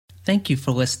Thank you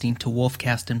for listening to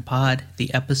Wolfcast and Pod,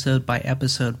 the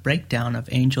episode-by-episode breakdown of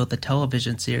Angel the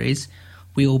television series.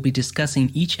 We will be discussing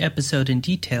each episode in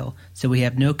detail, so we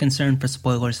have no concern for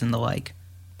spoilers and the like.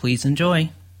 Please enjoy.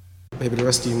 Maybe the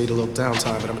rest of you need a little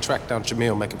downtime, but I'm gonna track down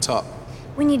Jamil, make him talk.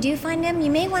 When you do find him, you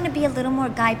may want to be a little more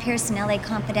Guy Pearce in LA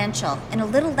Confidential, and a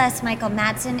little less Michael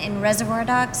Madsen in Reservoir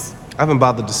Dogs. I haven't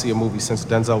bothered to see a movie since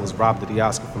Denzel was robbed of the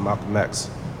Oscar for Malcolm X.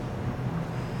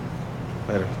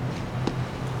 Later.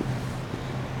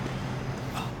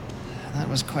 That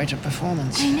was quite a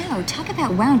performance. I know, talk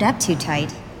about wound up too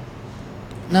tight.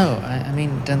 No, I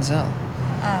mean Denzel.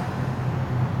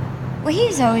 Well,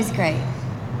 he's always great.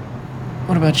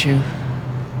 What about you?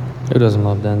 Who doesn't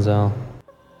love Denzel?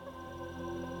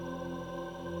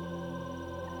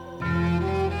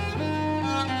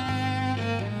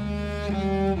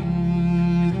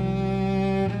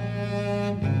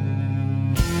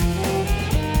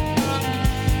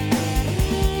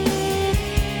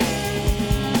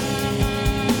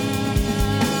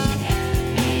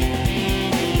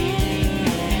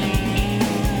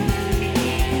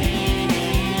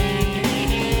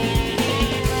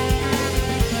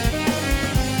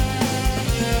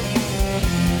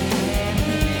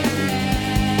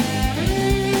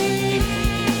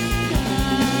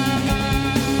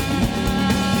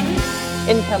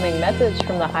 Incoming message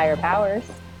from the higher powers.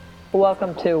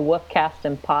 Welcome to Wolfcast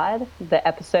and Pod, the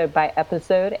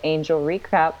episode-by-episode Angel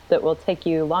recap that will take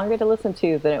you longer to listen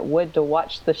to than it would to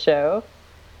watch the show.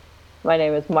 My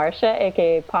name is Marcia,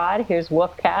 aka Pod. Here's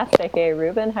Wolfcast, aka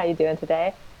Ruben. How you doing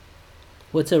today?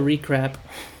 What's a recap?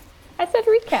 I said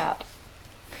recap.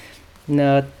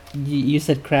 No, you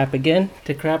said crap again?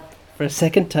 To crap for a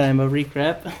second time, a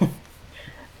recap?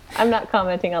 I'm not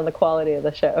commenting on the quality of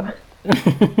the show.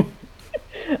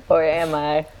 Or am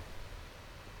I?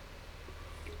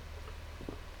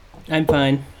 I'm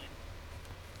fine.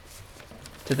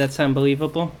 Did that sound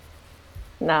believable?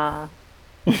 Nah.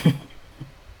 Cool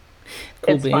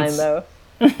It's beans. fine, though.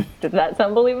 Did that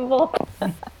sound believable?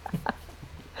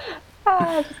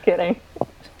 Just kidding.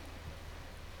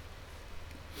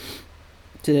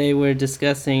 Today we're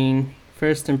discussing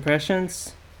First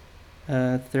Impressions,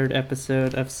 third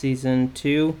episode of Season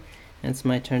 2. And it's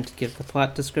my turn to give the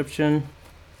plot description.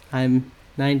 I'm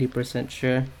 90%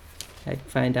 sure. I'd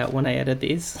find out when I edit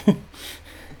these,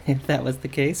 if that was the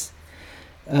case.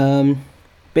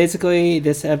 Basically,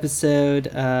 this episode,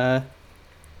 the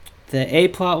A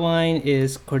plot line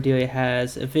is Cordelia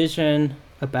has a vision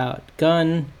about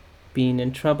Gunn being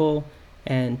in trouble,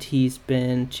 and he's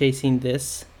been chasing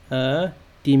this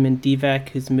demon Divac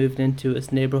who's moved into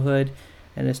his neighborhood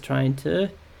and is trying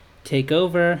to take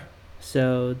over.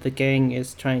 So the gang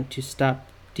is trying to stop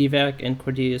Divac, and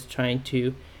Cordelia is trying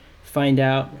to find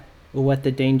out what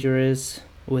the danger is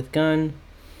with Gunn.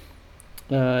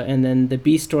 And then the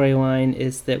B storyline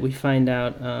is that we find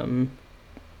out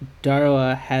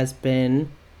Darla has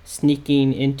been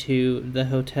sneaking into the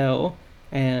hotel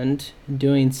and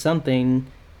doing something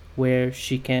where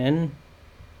she can,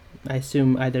 I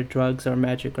assume either drugs or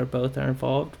magic or both are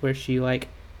involved, where she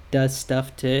does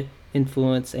stuff to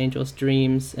influence Angel's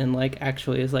dreams and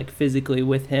actually is physically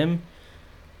with him,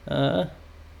 but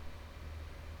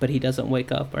he doesn't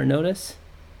wake up or notice,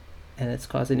 and it's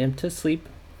causing him to sleep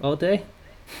all day,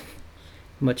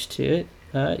 much to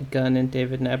it Gunn and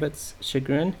David Nabbott's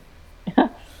chagrin. What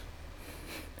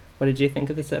did you think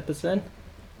of this episode?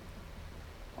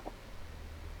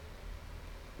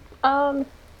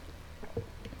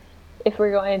 If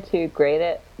we're going to grade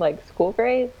it like school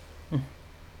grades,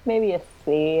 maybe a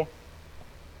C.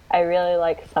 I really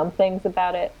like some things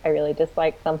about it. I really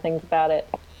dislike some things about it.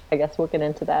 I guess we'll get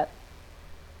into that.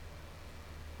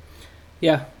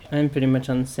 Yeah, I'm pretty much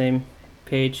on the same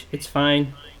page. It's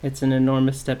fine. It's an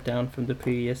enormous step down from the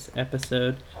previous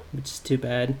episode, which is too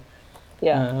bad.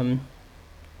 Yeah.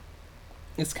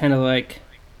 It's kind of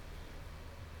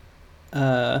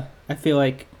I feel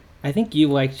I think you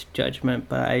liked Judgment,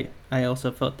 but I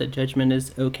also felt that Judgment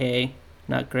is okay,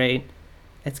 not great.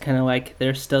 It's kind of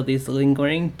there's still these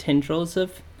lingering tendrils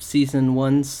of Season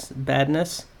 1's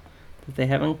badness that they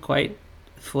haven't quite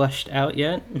flushed out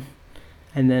yet.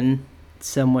 And then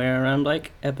somewhere around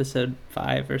episode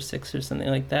 5 or 6 or something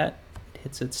like that, it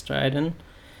hits its stride, and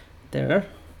there are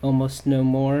almost no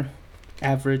more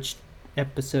average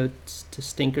episodes to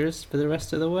stinkers for the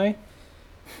rest of the way.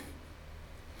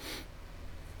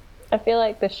 I feel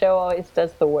like the show always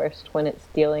does the worst when it's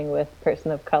dealing with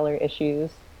person of color issues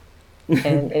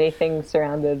and anything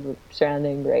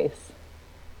surrounding race.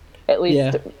 At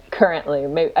least currently.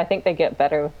 Maybe, I think they get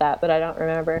better with that, but I don't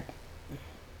remember.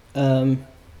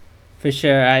 For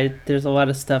sure, there's a lot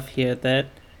of stuff here that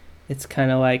it's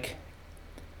kind of like,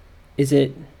 is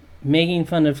it making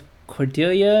fun of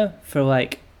Cordelia for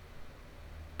like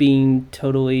being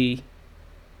totally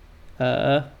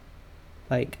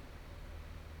like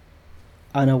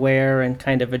unaware and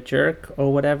kind of a jerk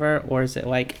or whatever, or is it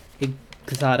like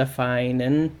exotifying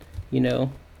and, you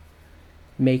know,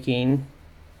 making,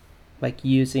 like,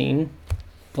 using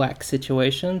black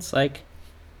situations like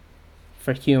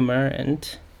for humor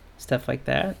and stuff like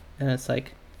that? And it's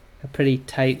like a pretty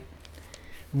tight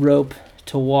rope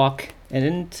to walk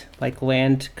and like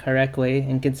land correctly,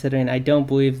 and considering I don't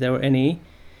believe there were any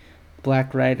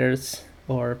black writers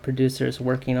or producers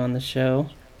working on the show,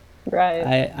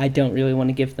 Right. I don't really want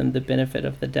to give them the benefit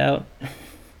of the doubt.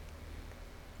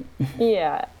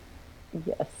 Yeah.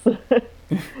 Yes.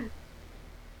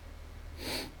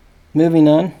 Moving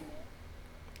on.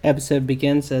 Episode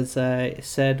begins, as I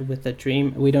said, with a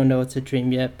dream. We don't know it's a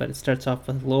dream yet, but it starts off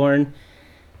with Lorne,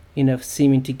 you know,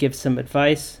 seeming to give some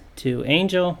advice to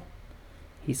Angel.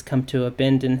 He's come to a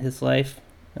bend in his life.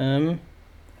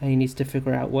 He needs to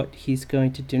figure out what he's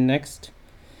going to do next.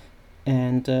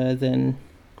 And then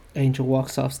Angel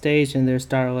walks off stage, and there's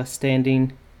Darla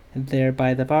standing there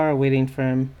by the bar waiting for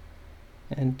him.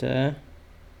 And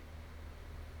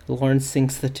Lorne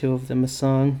sings the two of them a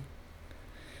song.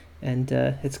 And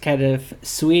it's kind of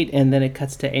sweet, and then it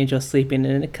cuts to Angel sleeping,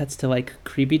 and then it cuts to like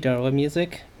creepy Darla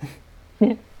music.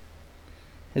 And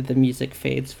the music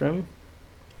fades from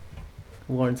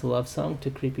Lorne's love song to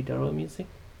creepy Darla music.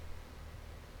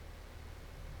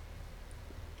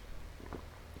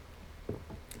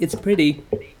 It's pretty.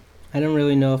 I don't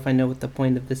really know if I know what the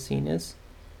point of this scene is.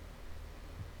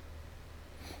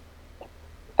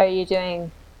 Are you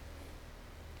doing?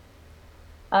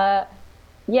 Yeah.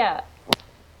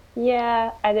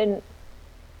 Yeah, I didn't.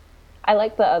 I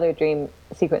like the other dream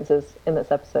sequences in this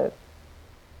episode.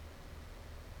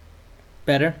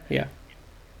 Better? Yeah.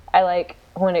 I like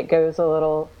when it goes a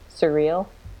little surreal.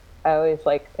 I always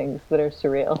like things that are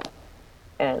surreal.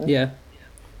 And Yeah.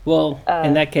 Well,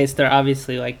 in that case, they're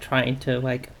obviously like trying to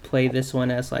like play this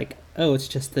one as like, oh, it's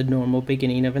just the normal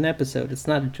beginning of an episode. It's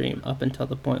not a dream up until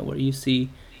the point where you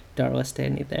see Darla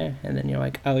standing there, and then you're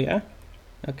like, oh yeah,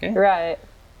 okay. Right.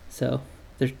 So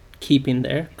they're keeping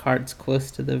their cards close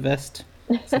to the vest,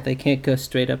 so they can't go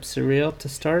straight up surreal to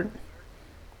start.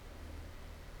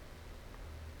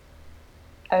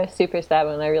 I was super sad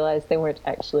when I realized they weren't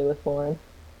actually with Lauren.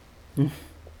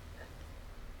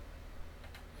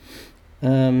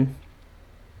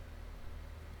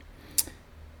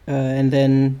 And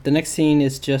then the next scene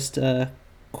is just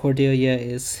Cordelia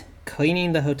is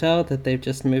cleaning the hotel that they've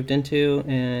just moved into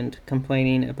and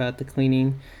complaining about the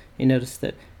cleaning. You notice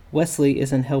that Wesley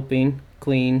isn't helping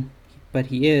clean, but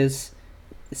he is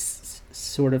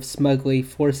sort of smugly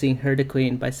forcing her to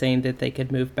clean by saying that they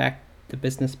could move back the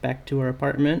business back to her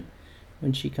apartment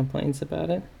when she complains about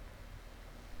it.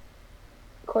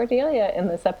 Cordelia in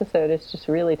this episode is just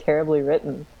really terribly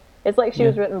written. It's like she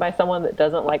was written by someone that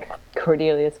doesn't like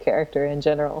Cordelia's character in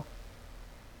general.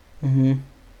 Mm-hmm.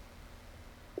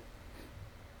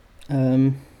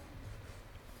 And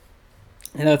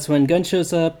that's when Gunn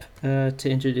shows up to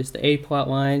introduce the A plot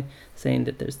line, saying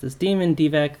that there's this demon,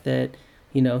 Divac, that,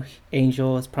 you know,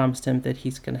 Angel has promised him that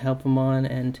he's going to help him on,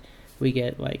 and we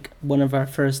get, like, one of our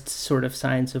first sort of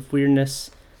signs of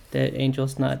weirdness that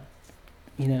Angel's not,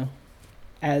 you know,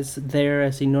 as there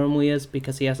as he normally is,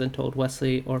 because he hasn't told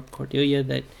Wesley or Cordelia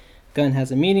that Gunn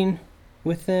has a meeting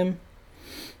with them.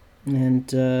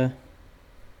 And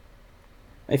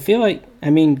I feel like, I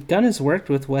mean, Gunn has worked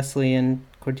with Wesley and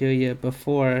Cordelia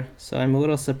before, so I'm a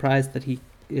little surprised that he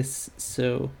is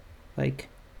so, like,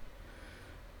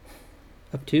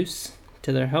 obtuse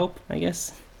to their help, I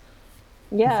guess.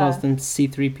 Yeah. He calls them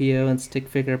C-3PO and stick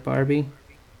figure Barbie.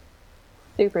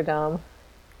 Super dumb.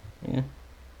 Yeah.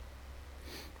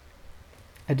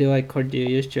 I do like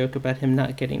Cordelia's joke about him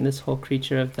not getting this whole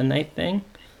creature of the night thing.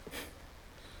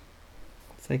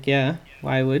 It's like, yeah,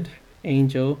 why would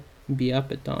Angel be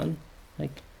up at dawn?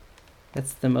 Like,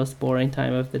 that's the most boring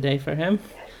time of the day for him.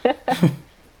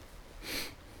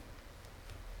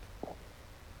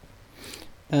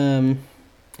 And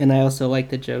I also like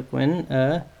the joke when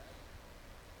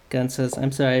Gunn says,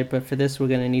 I'm sorry, but for this we're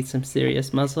going to need some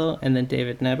serious muscle. And then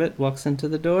David Nabbit walks into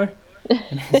the door.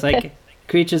 And he's like,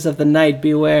 creatures of the night,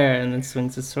 beware. And then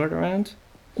swings his sword around.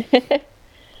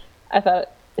 I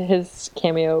thought his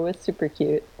cameo was super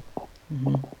cute.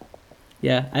 Mm-hmm.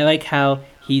 Yeah, I like how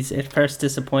he's at first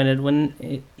disappointed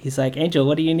when he's like, Angel,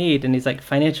 what do you need? And he's like,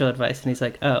 financial advice. And he's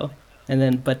like, oh. And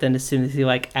then, but then as soon as he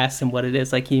like asks him what it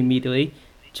is, like he immediately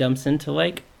jumps into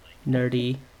like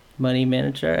nerdy money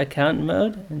manager accountant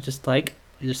mode and just like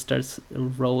just starts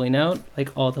rolling out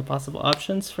like all the possible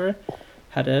options for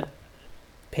how to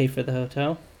pay for the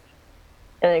hotel.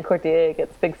 And then Cordelia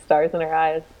gets big stars in her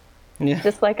eyes, Yeah.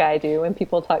 just like I do when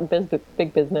people talk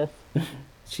big business.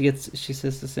 She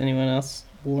says, "Is anyone else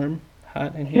warm,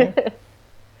 hot in here?"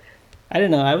 I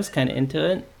don't know. I was kind of into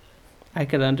it. I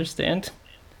could understand.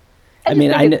 I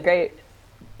mean, think it's great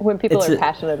when people are It's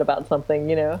passionate about something,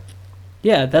 you know?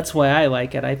 Yeah, that's why I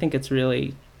like it. I think it's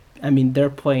really, I mean, they're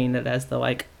playing it as the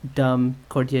like dumb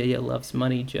Cordelia loves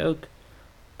money joke,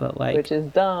 but like, Which is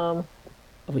dumb.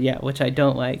 yeah, which I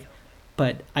don't like,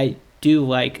 but I do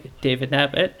like David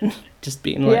Nabbit just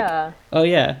being like, Yeah. oh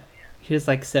yeah, here's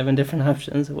like 7 different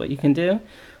options of what you can do.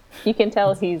 You can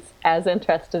tell he's as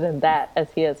interested in that as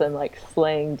he is in like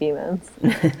slaying demons.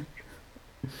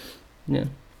 Yeah.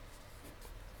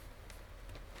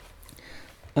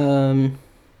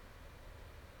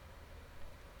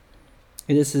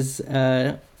 This is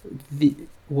the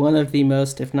one of the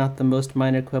most, if not the most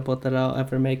minor quibble that I'll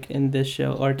ever make in this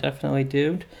show, or definitely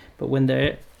Doomed. But when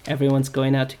everyone's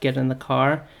going out to get in the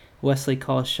car, Wesley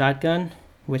calls shotgun,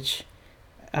 which,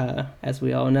 as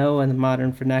we all know, in the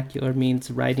modern vernacular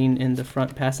means riding in the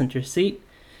front passenger seat.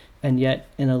 And yet,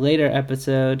 in a later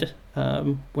episode,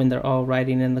 when they're all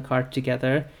riding in the car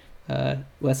together,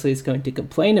 Wesley's going to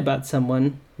complain about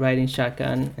someone riding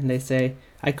shotgun, and they say,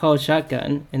 "I called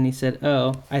shotgun," and he said,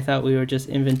 "Oh, I thought we were just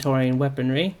inventorying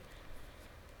weaponry."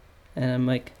 And I'm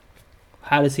like,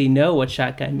 how does he know what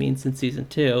shotgun means in season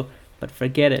 2, but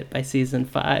forget it by season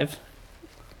 5?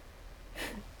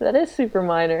 That is super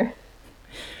minor.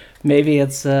 Maybe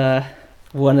it's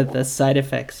one of the side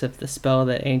effects of the spell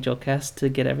that Angel cast to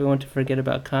get everyone to forget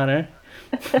about Connor.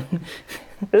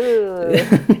 Ooh.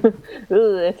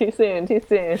 Ooh, too soon.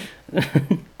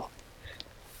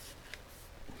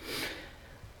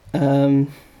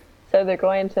 So they're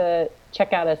going to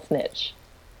check out a snitch.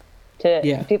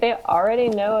 Yeah. Do they already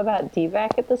know about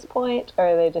DVAC at this point, or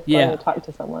are they just going to talk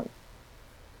to someone?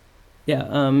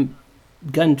 Yeah,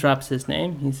 Gunn drops his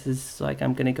name. He says, like,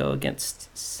 I'm going to go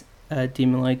against a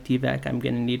demon like DVAC. I'm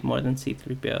going to need more than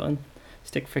C-3PO and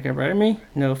stick figure right me.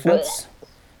 No offense.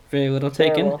 Very little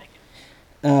taken.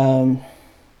 Terrible.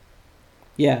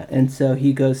 Yeah, and so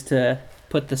he goes to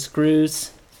put the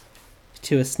screws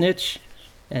to a snitch,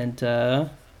 and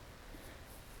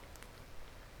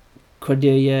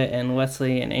Cordelia and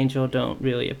Wesley and Angel don't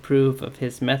really approve of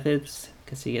his methods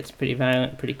because he gets pretty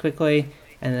violent pretty quickly,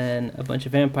 and then a bunch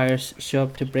of vampires show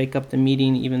up to break up the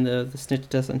meeting even though the snitch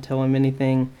doesn't tell him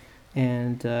anything,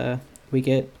 and we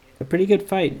get a pretty good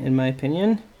fight in my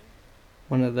opinion.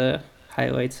 One of the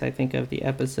highlights, I think, of the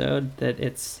episode, that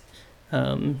it's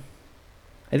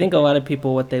I think a lot of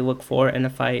people, what they look for in a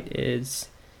fight is,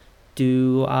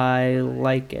 do I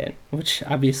like it? Which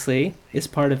obviously is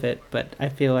part of it, but I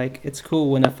feel like it's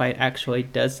cool when a fight actually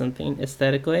does something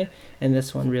aesthetically, and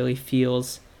this one really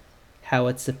feels how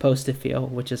it's supposed to feel,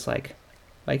 which is like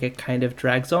it kind of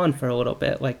drags on for a little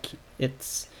bit. Like,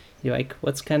 you're like,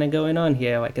 what's kind of going on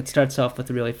here? Like, it starts off with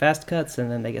really fast cuts,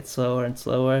 and then they get slower and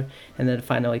slower, and then it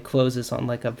finally closes on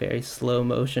like a very slow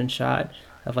motion shot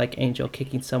of like Angel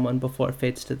kicking someone before it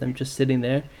fades to them just sitting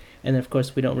there. And then, of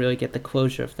course, we don't really get the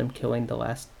closure of them killing the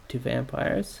last 2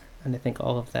 vampires. And I think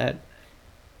all of that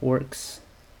works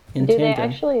in Do tandem. they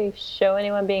actually show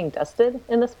anyone being dusted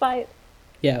in this fight?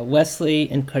 Yeah, Wesley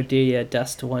and Cordelia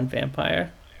dust 1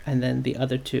 vampire. And then the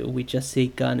other 2, we just see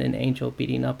Gunn and Angel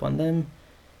beating up on them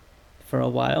for a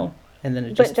while. And then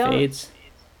it just fades.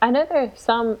 I know there are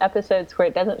some episodes where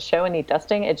it doesn't show any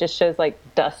dusting. It just shows like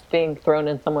dust being thrown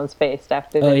in someone's face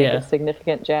after they make a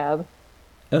significant jab.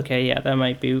 Okay, yeah, that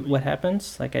might be what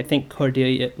happens. Like, I think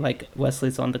Cordelia, like,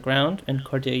 Wesley's on the ground, and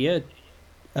Cordelia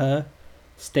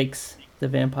stakes the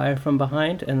vampire from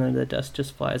behind, and then the dust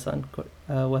just flies on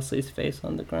Wesley's face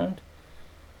on the ground.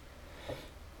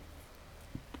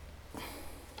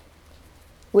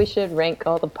 We should rank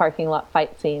all the parking lot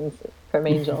fight scenes from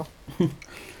Angel.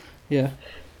 Yeah.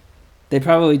 They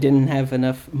probably didn't have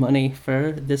enough money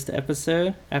for this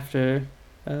episode after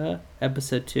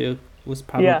episode 2 was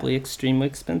probably extremely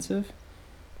expensive.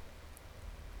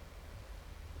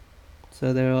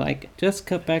 So they were like, just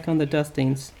cut back on the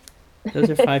dustings.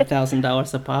 Those are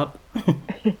 $5,000 a pop.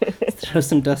 Throw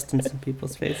some dust in some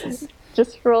people's faces.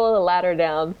 Just roll a ladder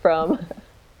down from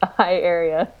a high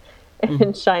area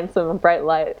and shine some bright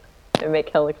light and make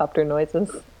helicopter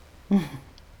noises.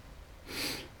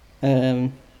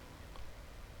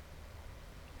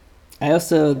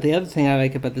 The other thing I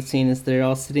like about the scene is they're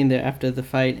all sitting there after the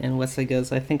fight, and Wesley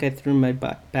goes, I think I threw my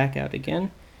back out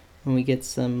again. And we get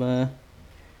some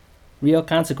real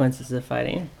consequences of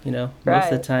fighting. You know,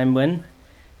 most of the time when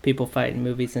people fight in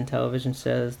movies and television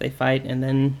shows. They fight, and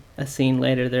then a scene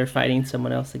later, they're fighting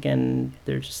someone else again. And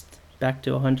they're just back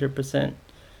to 100%,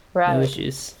 Right. no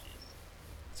issues.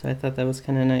 So I thought that was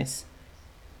kind of nice.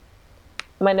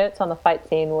 My notes on the fight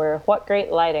scene were, what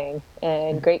great lighting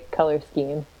and great color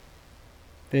scheme.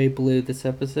 Very blue this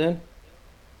episode.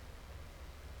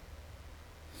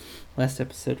 Last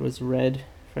episode was red,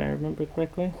 if I remember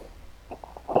correctly.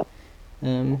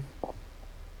 And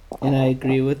I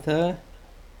agree with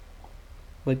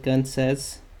what Gunn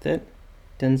says, that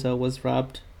Denzel was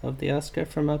robbed of the Oscar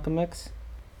for Malcolm X.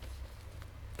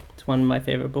 It's one of my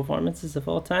favorite performances of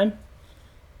all time.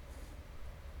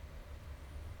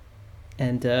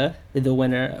 And the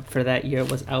winner for that year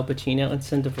was Al Pacino in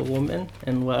Scent of a Woman.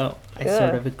 And well, I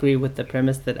sort of agree with the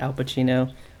premise that Al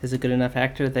Pacino is a good enough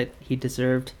actor that he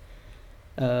deserved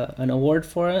an award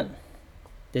for it.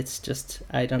 It's just,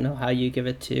 I don't know how you give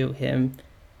it to him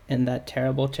in that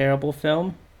terrible, terrible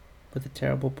film with a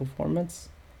terrible performance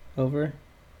over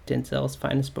Denzel's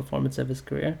finest performance of his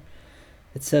career.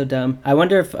 It's so dumb. I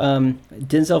wonder if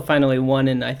Denzel finally won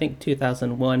in, I think,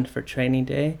 2001 for Training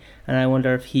Day, and I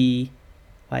wonder if he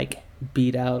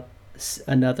beat out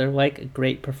another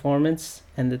great performance,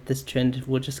 and that this trend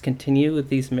will just continue with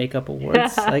these makeup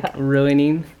awards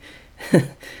ruining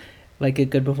a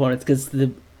good performance. Because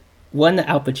the one that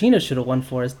Al Pacino should have won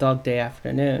for is Dog Day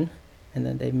Afternoon, and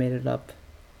then they made it up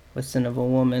with Son of a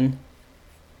Woman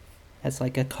as a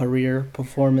career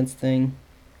performance thing.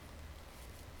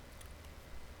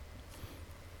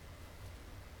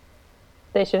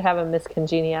 They should have a Miss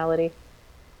Congeniality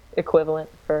equivalent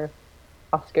for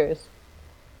Oscars.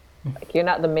 You're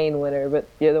not the main winner, but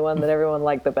you're the one that everyone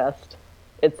liked the best,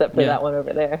 except for that one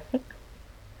over there.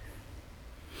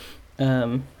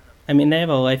 They have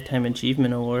a Lifetime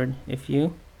Achievement Award if they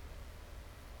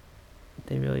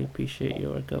really appreciate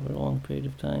your work over a long period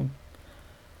of time.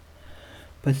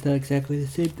 But it's not exactly the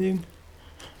same thing.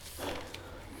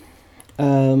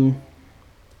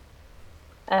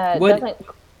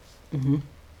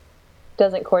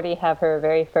 Doesn't Cordy have her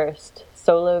very first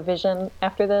solo vision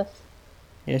after this?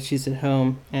 Yeah, she's at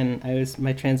home, and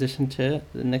my transition to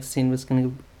the next scene was going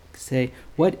to say,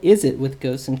 "What is it with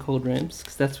ghosts in cold rooms?"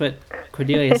 Because that's what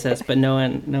Cordelia says, but no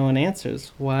one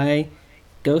answers. Why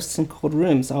ghosts in cold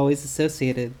rooms always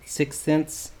associated? Sixth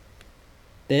Sense,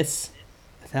 this,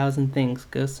 1,000 things.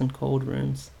 Ghosts in cold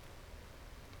rooms.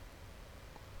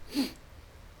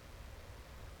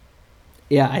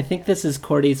 Yeah, I think this is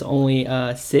Cordy's only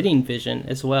sitting vision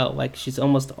as well. She's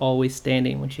almost always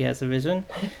standing when she has a vision,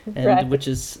 and right. Which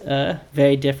is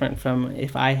very different from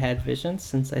if I had visions,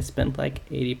 since I spent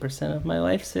 80% of my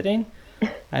life sitting.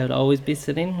 I would always be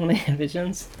sitting when I had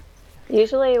visions.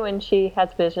 Usually when she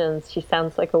has visions, she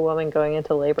sounds like a woman going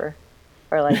into labor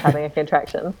or having a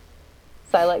contraction.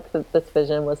 So I like that this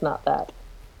vision was not that.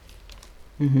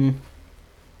 Mm-hmm.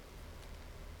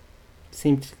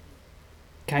 Seemed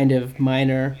kind of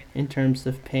minor in terms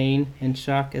of pain and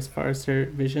shock as far as her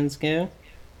visions go.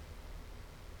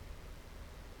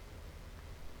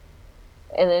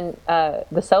 And then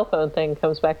the cell phone thing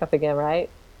comes back up again, right?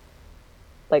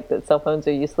 That cell phones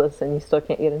are useless and you still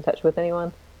can't get in touch with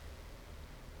anyone?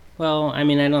 Well, I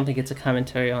don't think it's a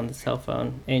commentary on the cell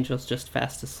phone. Angel's just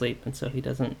fast asleep, and so he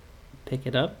doesn't pick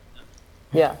it up.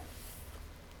 Yeah.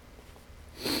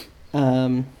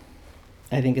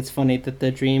 I think it's funny that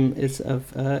the dream is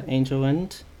of Angel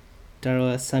and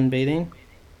Darla sunbathing,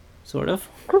 sort of.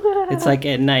 It's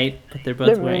at night, but they're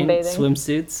both wearing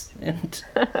swimsuits and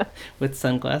with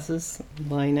sunglasses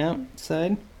lying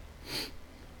outside.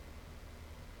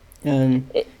 And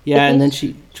then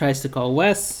she tries to call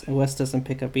Wes, and Wes doesn't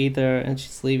pick up either, and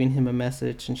she's leaving him a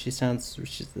message, and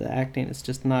the acting is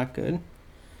just not good.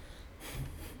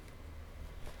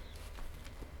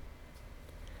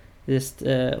 Just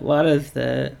a lot of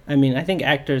I think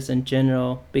actors in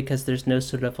general, because there's no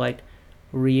sort of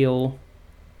real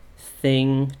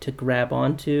thing to grab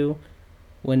onto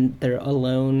when they're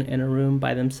alone in a room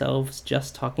by themselves,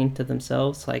 just talking to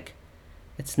themselves.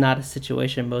 It's not a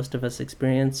situation most of us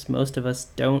experience. Most of us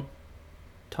don't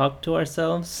talk to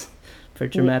ourselves for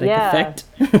dramatic effect.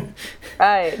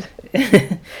 Right.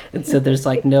 And so there's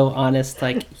no honest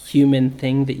human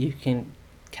thing that you can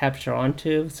capture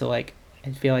onto. So I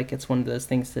feel it's one of those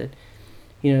things that,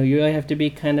 you really have to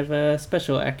be kind of a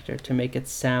special actor to make it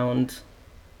sound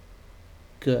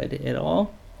good at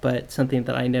all. But something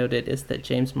that I noted is that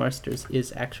James Marsters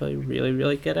is actually really,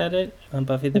 really good at it on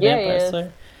Buffy the Vampire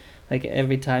Slayer.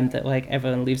 Every time that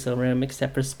everyone leaves the room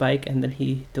except for Spike, and then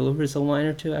he delivers a line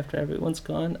or two after everyone's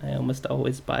gone, I almost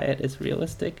always buy it as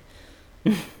realistic.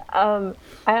 I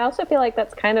also feel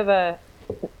that's kind of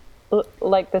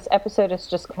like this episode is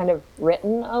just kind of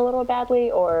written a little badly,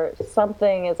 or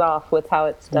something is off with how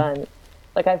it's done.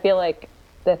 Like, I feel like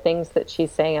the things that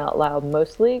she's saying out loud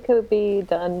mostly could be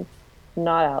done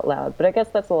not out loud, but I guess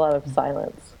that's a lot of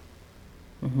silence.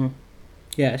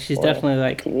 Yeah, she's For definitely a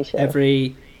like TV show.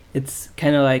 it's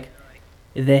kind of like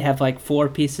they have like 4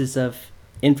 pieces of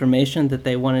information that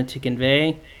they wanted to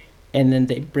convey, and then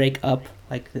they break up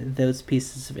like those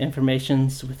pieces of information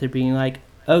with her being like,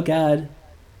 oh god,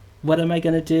 what am I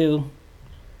gonna do?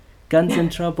 Gun's in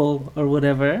trouble or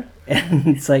whatever. And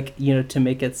it's like, to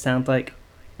make it sound like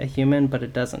a human, but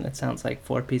it doesn't. It sounds like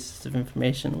 4 pieces of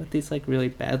information with these like really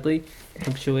badly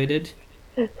punctuated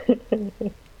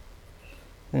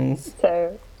things.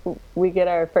 So we get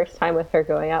our first time with her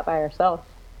going out by herself.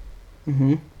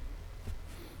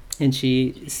 And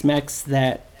she smacks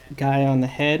that guy on the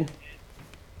head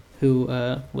who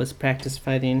was practice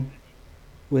fighting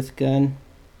with Gun.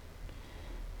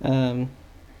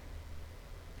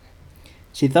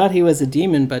 She thought he was a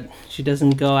demon, but she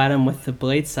doesn't go at him with the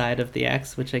blade side of the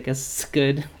axe, which I guess is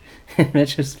good in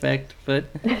retrospect. But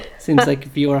seems like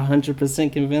if you were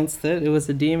 100% convinced that it was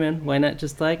a demon, why not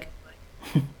just like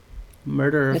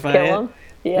murder or Just fight kill it? him.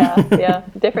 Yeah.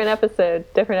 Different episode.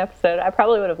 I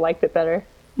probably would have liked it better.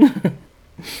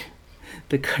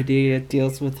 The Cordelia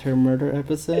deals with her murder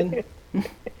episode.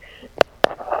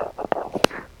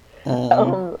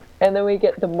 And then we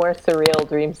get the more surreal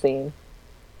dream scene.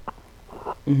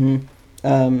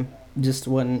 Just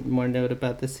one more note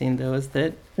about this scene, though, is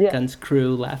that Yeah. Gun's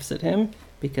crew laughs at him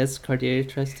because Cordelia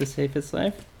tries to save his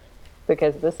life.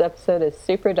 Because this episode is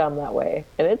super dumb that way.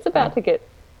 And it's about to get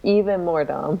even more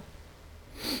dumb.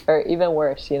 Or even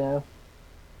worse,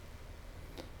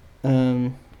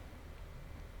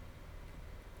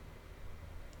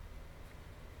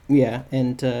 Yeah,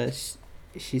 and is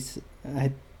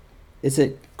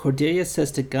it Cordelia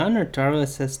says to Gun or Darla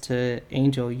says to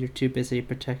Angel, you're too busy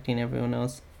protecting everyone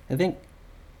else? I think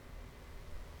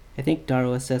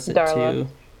Darla says it Darla. to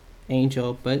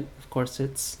Angel, but of course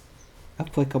it's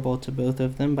applicable to both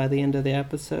of them by the end of the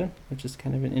episode, which is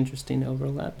kind of an interesting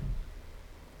overlap.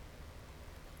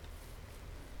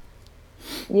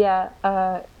 Yeah,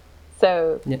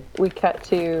 so Yeah. we cut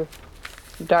to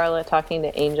Darla talking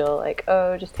to Angel, like,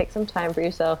 oh, just take some time for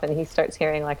yourself, and he starts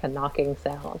hearing, like, a knocking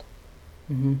sound.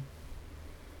 And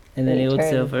then he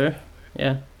looks over,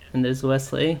 and there's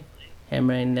Wesley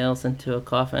hammering nails into a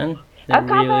coffin. A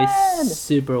really coffin!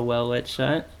 super well lit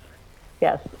shot.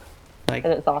 Yes, Like,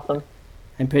 and it's awesome.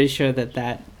 I'm pretty sure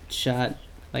that shot,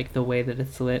 like the way that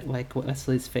it's lit, like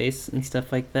Wesley's face and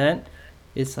stuff like that,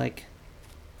 is like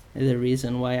the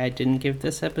reason why I didn't give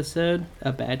this episode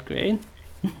a bad grade.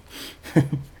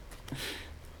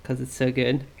 Because it's so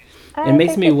good. It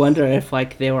makes me wonder if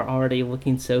like they were already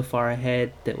looking so far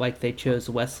ahead that like they chose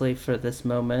Wesley for this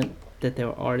moment, that they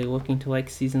were already looking to like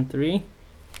season 3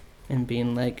 and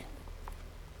being like,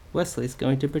 Wesley's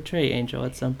going to betray Angel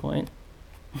at some point.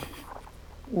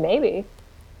 Maybe.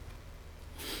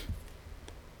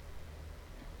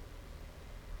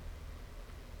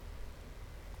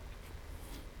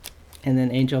 And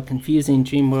then Angel, confusing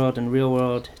Dream World and Real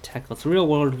World, tackles Real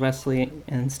World Wesley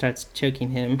and starts choking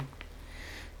him.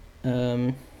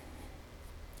 And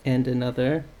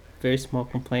another very small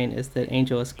complaint is that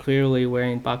Angel is clearly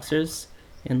wearing boxers.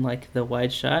 In like the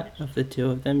wide shot of the two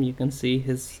of them, you can see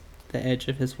the edge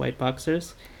of his white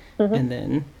boxers. And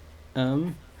then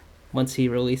once he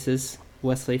releases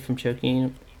Wesley from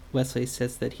choking, Wesley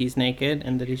says that he's naked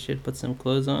and that he should put some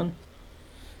clothes on.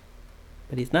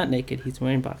 But he's not naked, he's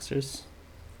wearing boxers.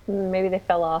 Maybe they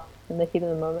fell off in the heat of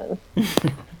the moment.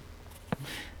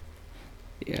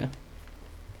 Yeah.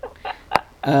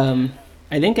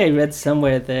 I think I read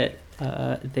somewhere that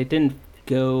they didn't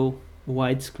go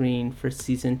widescreen for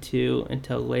season 2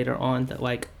 until later on, that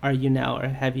like Are You Now or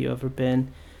Have You Ever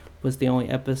Been was the only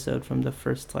episode from the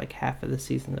first like half of the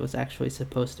season that was actually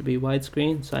supposed to be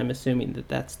widescreen. So I'm assuming that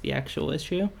that's the actual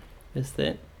issue, is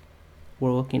that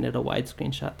we're looking at a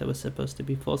widescreen shot that was supposed to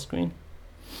be full screen.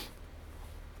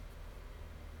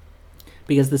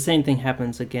 Because the same thing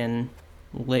happens again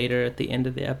later at the end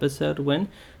of the episode when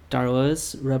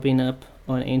Darla's rubbing up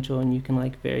on Angel, and you can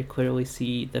like very clearly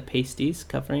see the pasties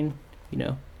covering,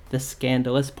 the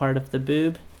scandalous part of the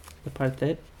boob, the part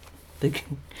that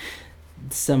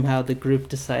somehow the group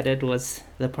decided was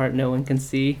the part no one can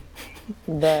see.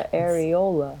 The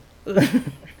areola.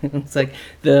 It's like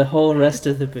the whole rest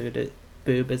of the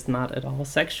boob is not at all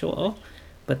sexual,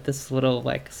 but this little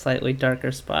like slightly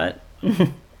darker spot.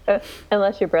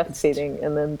 Unless you're breastfeeding,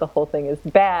 and then the whole thing is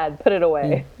bad. Put it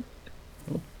away.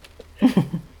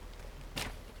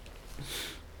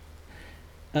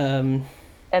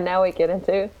 And now we get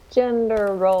into gender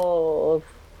roles.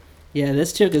 Yeah,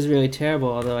 this joke is really terrible,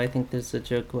 although I think there's a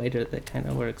joke later that kind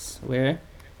of works, where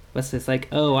Wesley's like,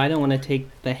 oh, I don't want to take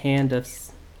the hand of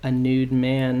a nude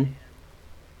man.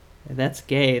 That's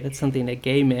gay. That's something a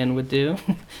gay man would do,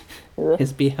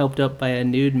 is be helped up by a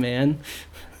nude man.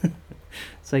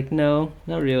 It's like, no,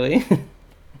 not really.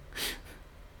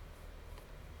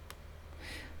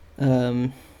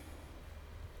 Gunn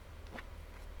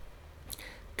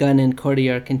and Cordy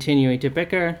are continuing to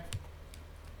bicker,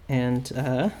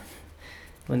 and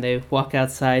when they walk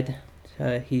outside,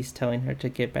 he's telling her to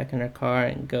get back in her car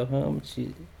and go home.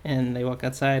 And they walk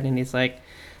outside, and he's like,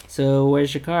 so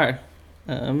where's your car?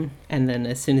 And then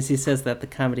as soon as he says that, the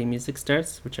comedy music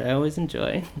starts, which I always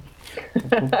enjoy.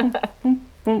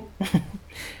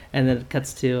 And then it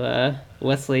cuts to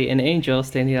Wesley and Angel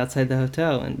standing outside the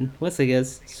hotel, and Wesley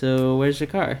goes, so where's your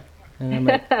car? And I'm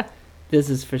like, this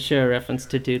is for sure a reference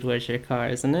to Dude, Where's Your Car,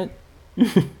 isn't it?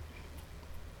 It's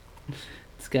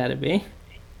gotta be.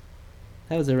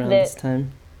 That was around this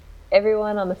time.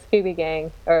 Everyone on the Scooby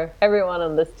Gang, or everyone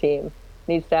on this team,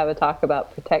 needs to have a talk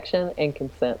about protection and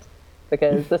consent.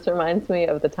 Because this reminds me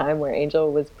of the time where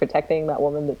Angel was protecting that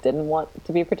woman that didn't want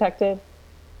to be protected.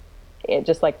 It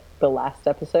just like the last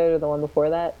episode or the one before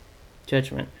that.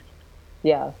 Judgment.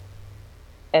 Yeah.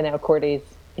 And now Cordy's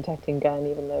protecting Gunn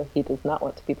even though he does not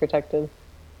want to be protected.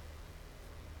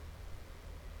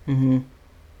 Mm-hmm.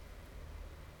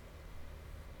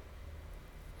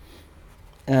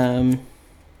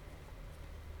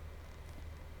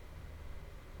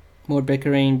 More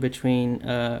bickering between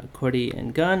Cordy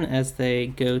and Gunn as they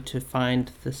go to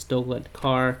find the stolen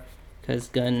car, because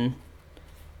Gunn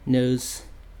knows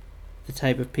the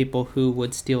type of people who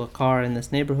would steal a car in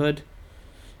this neighborhood.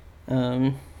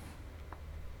 And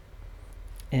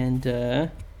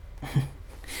the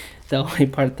only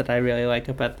part that I really like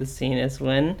about this scene is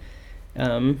when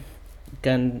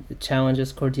Gunn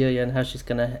challenges Cordelia and how she's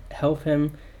gonna help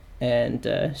him,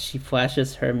 and she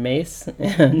flashes her mace,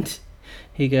 and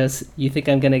he goes, you think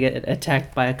I'm gonna get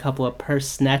attacked by a couple of purse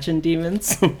snatching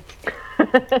demons?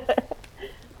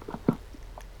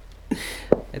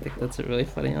 I think that's a really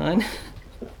funny line.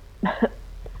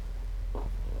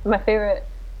 My favorite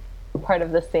part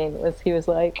of the scene was he was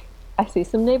like, I see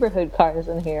some neighborhood cars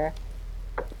in here.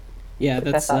 Yeah,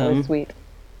 which that's I thought was sweet.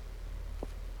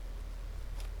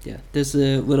 Yeah, there's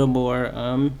a little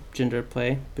more gender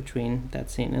play between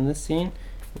that scene and this scene,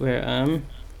 where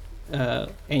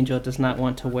Angel does not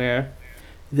want to wear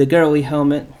the girly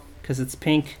helmet because it's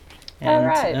pink,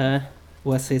 and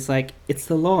Wesley's like, it's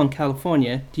the law in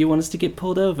California. Do you want us to get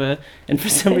pulled over? And for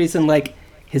some reason, like,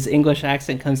 his English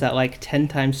accent comes out like 10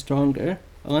 times stronger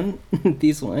on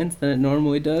these lines than it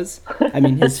normally does. I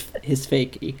mean, his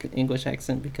fake English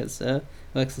accent, because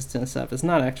Alexis Denisov is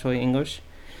not actually English.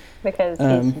 Because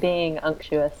he's being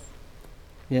unctuous.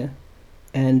 Yeah.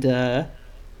 And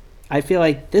I feel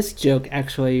like this joke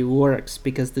actually works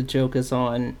because the joke is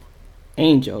on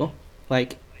Angel.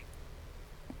 Like,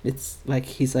 it's like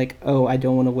he's like, oh, I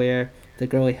don't want to wear the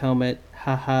girly helmet.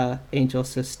 Haha, Angel's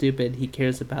so stupid. He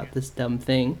cares about this dumb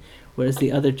thing. Whereas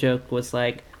the other joke was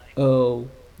like, oh,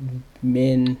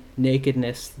 men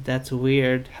nakedness. That's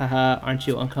weird. Haha, aren't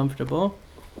you uncomfortable?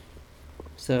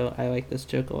 So I like this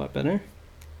joke a lot better.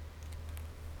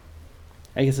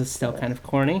 I guess it's still kind of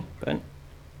corny, but at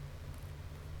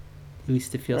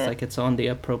least it feels like it's on the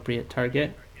appropriate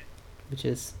target, which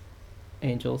is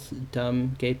Angel's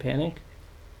dumb gay panic.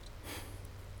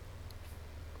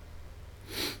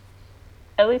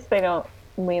 At least they don't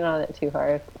lean on it too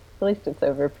hard. At least it's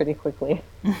over pretty quickly.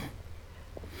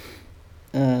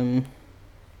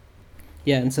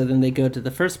 Yeah, and so then they go to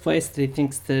the first place that he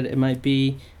thinks that it might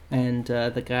be, and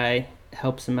the guy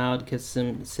helps him out, gives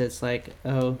him, says like,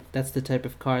 oh, that's the type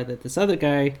of car that this other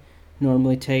guy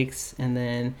normally takes, and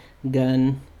then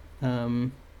Gunn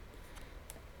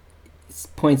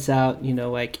points out, you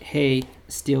know, like, hey,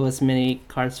 steal as many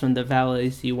cars from the valley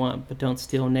as you want, but don't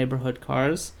steal neighborhood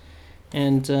cars.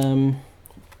 And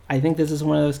I think this is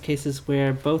one of those cases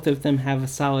where both of them have a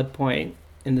solid point,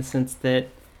 in the sense that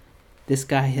this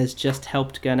guy has just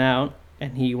helped Gunn out,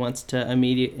 and he wants to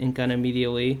Gunn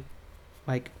immediately,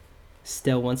 like,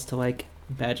 still wants to, like,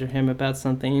 badger him about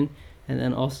something. And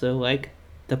then also, like,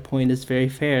 the point is very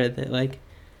fair that, like,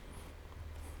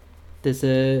 there's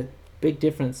a big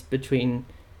difference between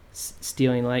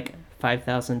stealing, like,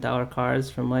 $5,000 cars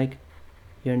from, like,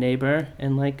 your neighbor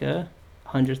and, like, a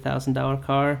 $100,000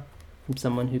 car from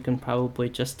someone who can probably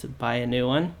just buy a new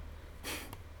one.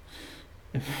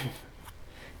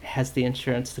 Has the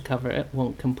insurance to cover it,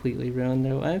 won't completely ruin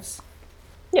their lives.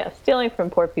 Yeah, stealing from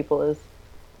poor people is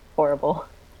horrible.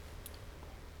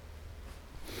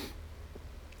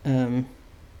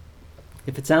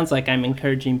 If it sounds like I'm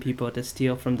encouraging people to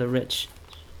steal from the rich,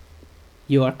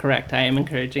 you are correct. I am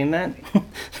encouraging that.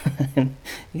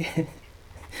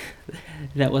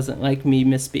 That wasn't like me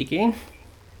misspeaking.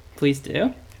 Please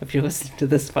do. If you're listening to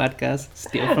this podcast,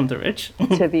 steal from the rich.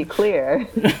 To be clear.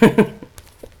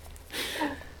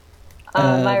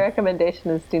 My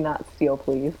recommendation is do not steal,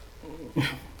 please. All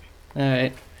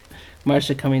right.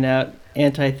 Marsha coming out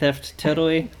anti-theft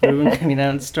totally. Ruben coming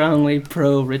out strongly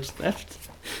pro-rich theft.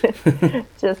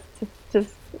 Just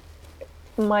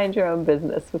mind your own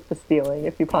business with the stealing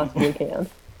if you possibly can.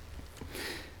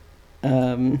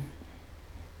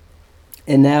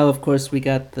 And now, of course, we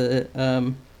got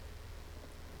the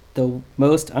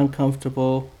most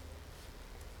uncomfortable,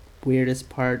 weirdest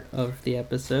part of the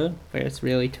episode, where it's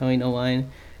really towing a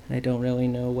line, and I don't really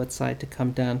know what side to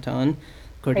come down on.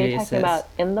 Are you Cordelia talking says, about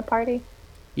in the party?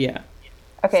 yeah.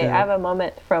 Okay, So- I have a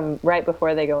moment from right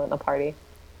before they go in the party,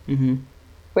 Mm-hmm.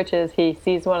 which is he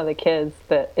sees one of the kids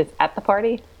that is at the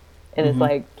party and is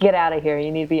like, get out of here,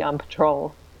 you need to be on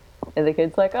patrol. And the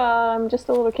kid's like, oh, I'm just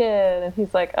a little kid. And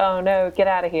he's like, oh no, get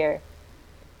out of here.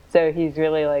 So he's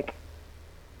really like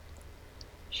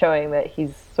showing that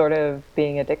he's sort of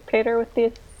being a dictator with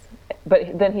this.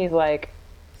 But then he's like,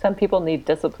 some people need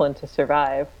discipline to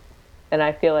survive. And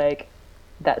I feel like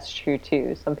that's true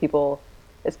too. Some people,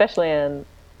 especially in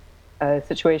a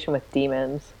situation with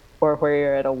demons or where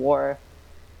you're at a war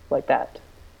like that,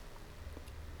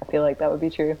 I feel like that would be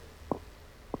true.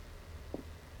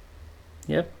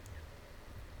 Yep.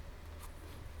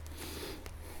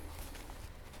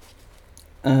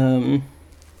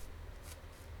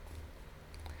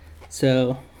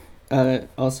 So,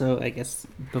 also, I guess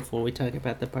before we talk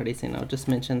about the party scene, I'll just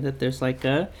mention that there's like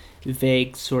a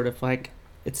vague sort of like,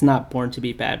 it's not Born to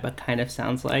be Bad, but kind of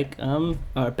sounds like,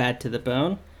 or Bad to the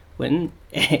Bone, when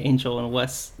Angel and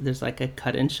Wes, there's like a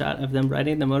cut-in shot of them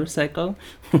riding the motorcycle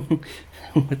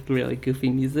with really goofy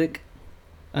music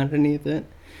underneath it.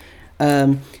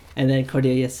 And then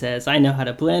Cordelia says, I know how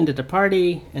to blend at a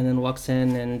party, and then walks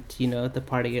in and, you know, the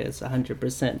party is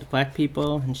 100% black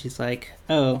people, and she's like,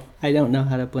 oh, I don't know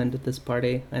how to blend at this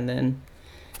party, and then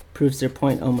proves their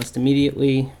point almost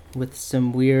immediately with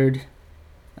some weird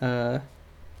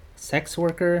sex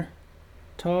worker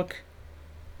talk.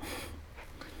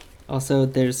 Also,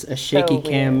 there's a shaky So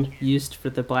cam weird. used for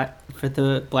the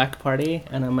black party,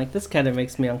 and I'm like, this kind of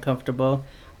makes me uncomfortable.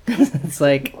 It's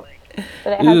like,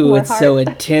 But it has ooh, more it's so heart.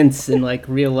 intense in like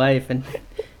real life, and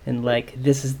like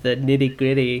this is the nitty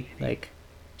gritty, like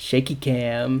shaky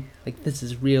cam, like this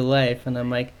is real life, and I'm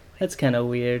like, that's kind of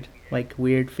weird, like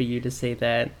weird for you to say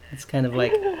that. It's kind of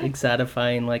like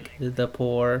exotifying like the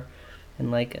poor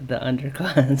and like the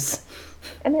underclass.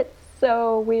 And it's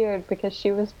so weird because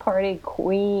she was party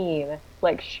queen.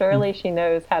 Like, surely she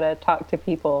knows how to talk to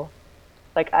people.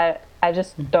 Like, I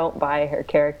just don't buy her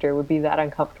character would be that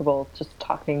uncomfortable just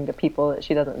talking to people that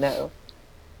she doesn't know.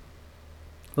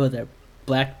 Well, they're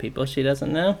black people she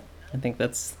doesn't know. I think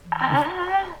that's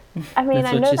I mean, That's I what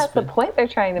know she's that's the been- point they're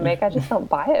trying to make. I just don't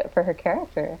buy it for her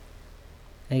character.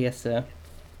 I guess so.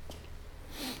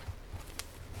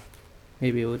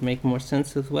 Maybe it would make more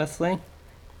sense with Wesley,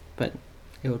 but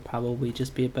it would probably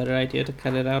just be a better idea to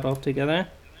cut it out altogether.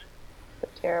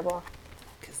 It's terrible.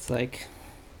 Cause like,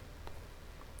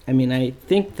 I mean, I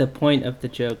think the point of the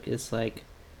joke is like,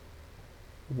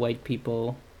 white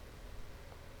people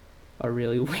are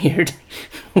really weird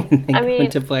when they I go mean,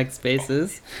 into black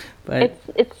spaces, but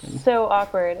It's so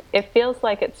awkward. It feels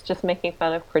like it's just making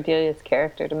fun of Cordelia's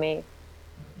character to me.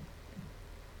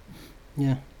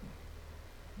 yeah.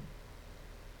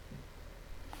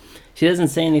 She doesn't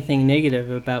say anything negative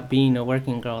about being a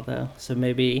working girl, though. So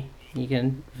maybe you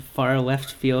can far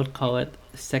left field call it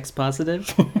sex positive.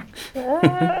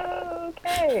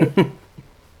 Okay.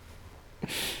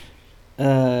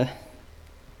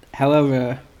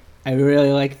 However, I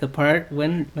really like the part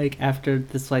when, like, after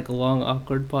this like long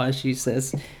awkward pause, she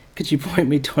says, "Could you point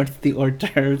me towards the hors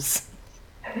d'oeuvres?"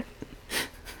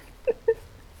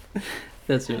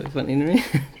 That's really funny to me.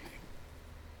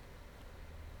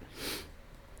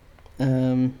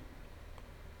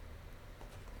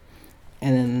 And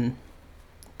then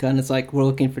Gunn is like, we're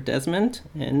looking for Desmond,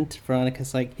 and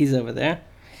Veronica's like, he's over there.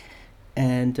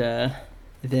 And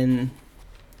then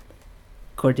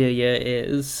Cordelia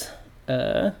is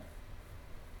vaguely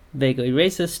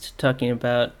racist, talking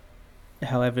about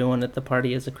how everyone at the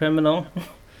party is a criminal.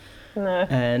 No.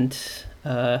 And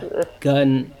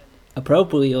Gunn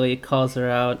appropriately calls her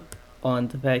out on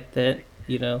the fact that,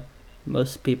 you know,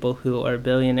 most people who are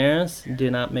billionaires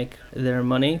do not make their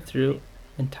money through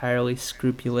entirely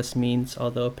scrupulous means,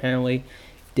 although apparently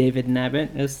David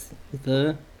Nabbit is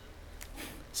the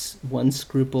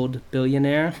unscrupled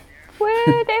billionaire.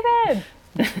 Woo, David!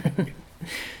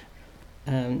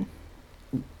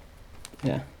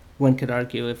 Yeah, one could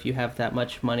argue if you have that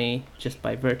much money, just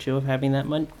by virtue of having that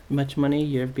much money,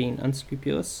 you're being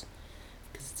unscrupulous,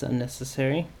 because it's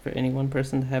unnecessary for any one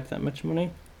person to have that much money.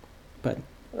 But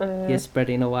he is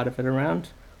spreading a lot of it around.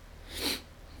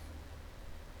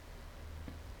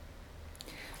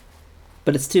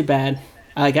 But it's too bad.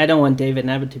 Like, I don't want David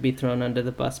Nabbit to be thrown under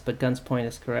the bus, but Gunn's point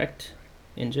is correct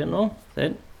in general,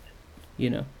 that,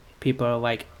 people are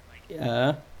like,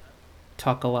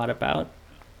 talk a lot about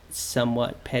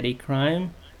somewhat petty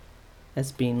crime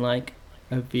as being like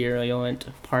a virulent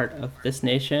part of this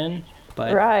nation,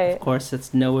 but Right. of course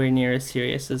it's nowhere near as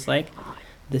serious as like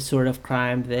the sort of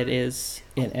crime that is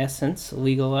in essence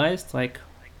legalized, like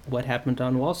what happened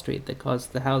on Wall Street that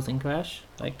caused the housing crash.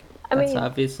 Like, that's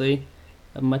obviously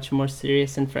a much more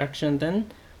serious infraction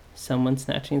than someone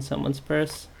snatching someone's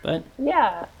purse. But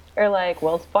Yeah, or like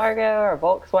Wells Fargo or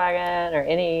Volkswagen or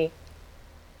anything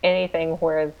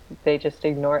where they just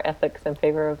ignore ethics in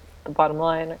favor of the bottom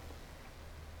line.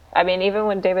 I mean, even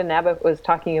when David Nabbit was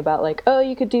talking about like, oh,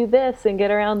 you could do this and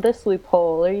get around this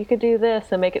loophole, or you could do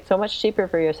this and make it so much cheaper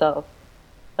for yourself.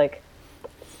 Like,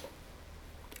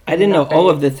 I didn't know not all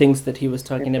very of the things that he was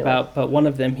talking ridiculous. about, but one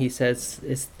of them he says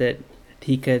is that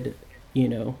he could,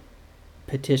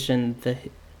 petition the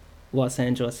Los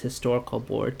Angeles Historical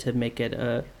Board to make it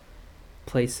a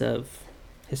place of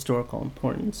historical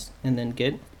importance, and then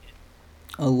get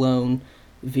a loan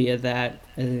via that,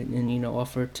 and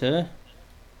offer to,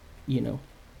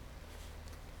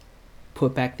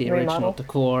 put back the original Remodel.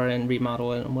 decor and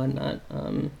remodel it and whatnot.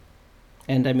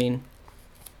 And I mean,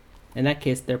 in that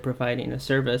case, they're providing a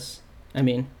service. I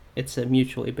mean, it's a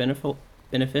mutually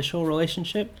beneficial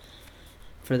relationship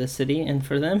for the city and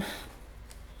for them.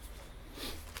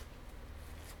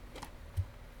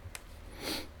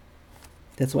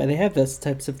 That's why they have those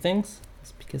types of things.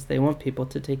 It's because they want people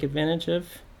to take advantage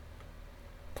of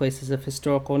places of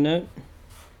historical note.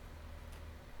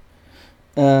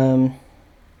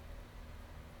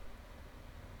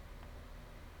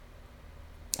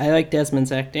 I like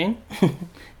Desmond's acting.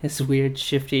 His weird,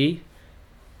 shifty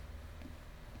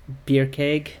beer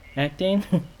keg acting.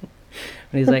 When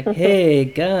he's like, hey,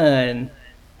 Gunn,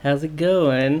 how's it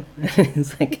going?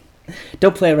 He's like,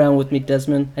 don't play around with me,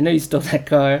 Desmond. I know you stole that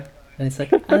car. And he's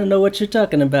like, I don't know what you're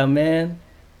talking about, man.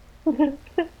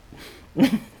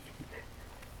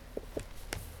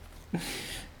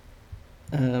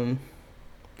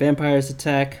 Vampires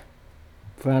attack.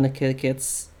 Veronica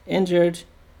gets injured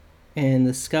in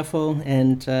the scuffle,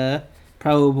 and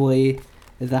probably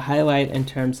the highlight in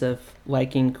terms of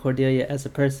liking Cordelia as a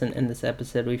person in this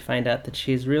episode, we find out that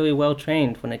she's really well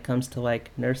trained when it comes to like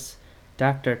nurse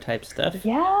doctor type stuff.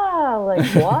 Yeah, like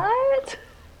what?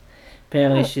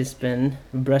 Apparently she's been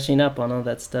brushing up on all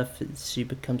that stuff as she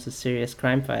becomes a serious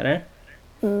crime fighter.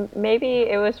 Maybe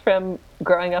it was from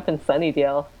growing up in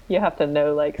Sunnydale. You have to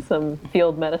know like some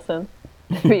field medicine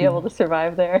to be able to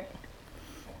survive there.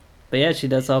 But yeah, she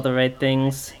does all the right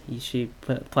things. She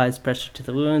applies pressure to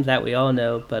the wound, that we all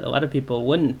know, but a lot of people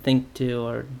wouldn't think to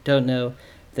or don't know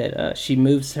that she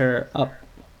moves her up.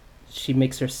 She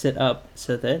makes her sit up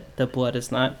so that the blood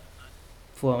is not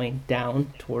flowing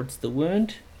down towards the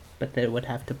wound, but that it would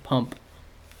have to pump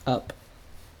up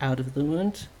out of the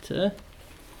wound to...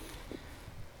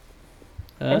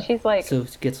 And she's like, so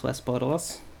it gets less blood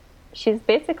loss. she's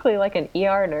basically like an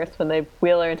ER nurse when they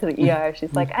wheel her into the ER.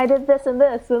 She's like, I did this and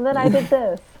this, and then I did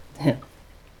this.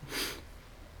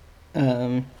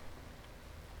 And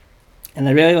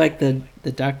I really like the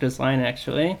doctor's line,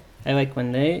 actually. I like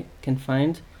when they can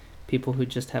find people who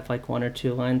just have like one or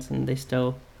two lines and they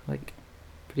still like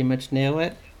pretty much nail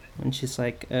it. When she's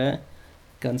like,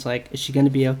 Gunn's like, is she going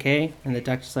to be okay? And the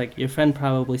doctor's like, your friend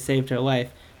probably saved her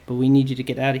life, but we need you to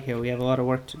get out of here. We have a lot of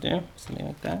work to do. Something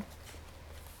like that.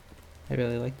 I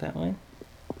really like that line.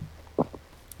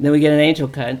 Then we get an angel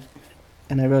cut.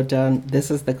 And I wrote down,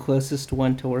 this is the closest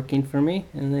one to working for me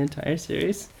in the entire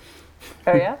series.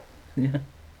 Oh, yeah? Yeah.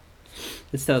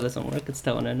 It still doesn't work. It's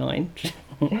still an annoying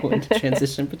way to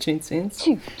transition between scenes.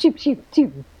 Choo, choo, choo,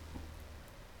 choo.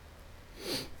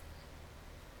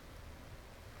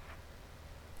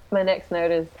 My next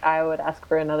note is I would ask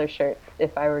for another shirt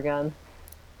if I were Gunn.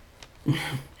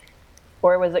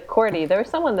 Or was it Cordy? There was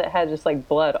someone that had just like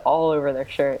blood all over their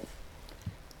shirts.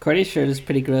 Cordy's shirt is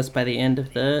pretty gross by the end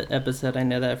of the episode. I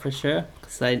know that for sure.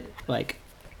 Because I, like,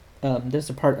 there's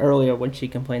a part earlier when she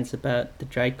complains about the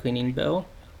dry cleaning bill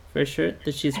for a shirt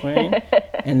that she's wearing.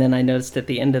 And then I noticed at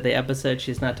the end of the episode,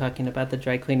 she's not talking about the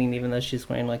dry cleaning, even though she's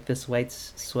wearing, like, this white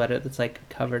sweater that's, like,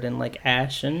 covered in, like,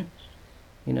 ash and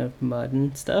mud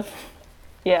and stuff.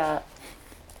 Yeah.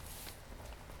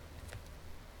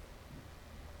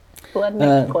 Blood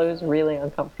makes clothes really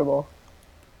uncomfortable.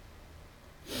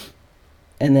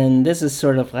 And then this is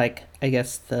sort of like, I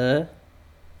guess, the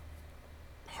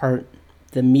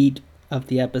meat of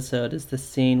the episode is the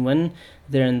scene when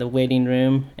they're in the waiting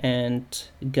room and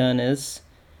Gunn is,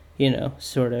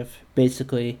 sort of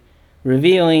basically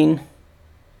revealing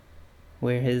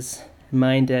where his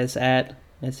mind is at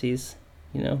as he's,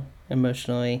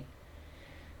 emotionally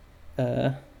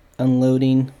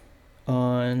unloading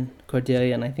on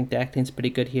Cordelia. And I think the acting's pretty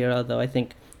good here, although I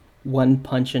think one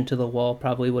punch into the wall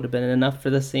probably would have been enough for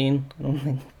the scene. I don't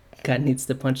think God needs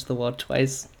to punch the wall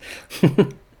twice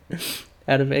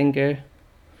out of anger.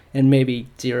 And maybe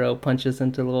 0 punches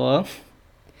into the wall.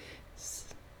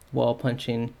 Wall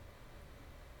punching,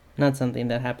 not something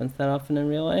that happens that often in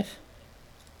real life.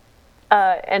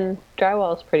 And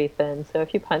drywall is pretty thin, so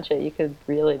if you punch it, you could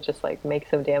really just make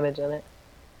some damage in it.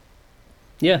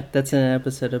 Yeah, that's in an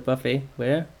episode of Buffy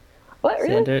where What,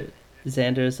 really?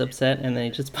 Xander is upset and then he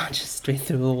just punches straight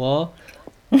through the wall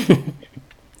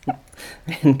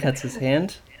and cuts his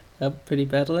hand up pretty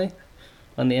badly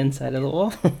on the inside of the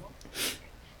wall.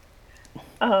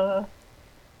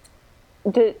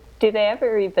 Do they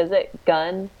ever revisit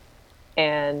Gunn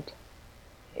and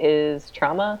his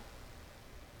trauma?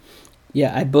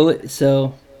 Yeah,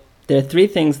 so there are 3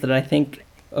 things that I think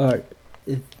are...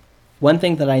 One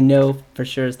thing that I know for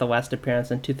sure is the last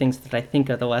appearance, and 2 things that I think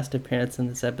are the last appearance in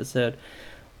this episode.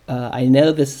 I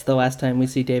know this is the last time we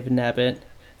see David Nabbit.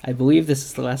 I believe this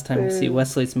is the last time we see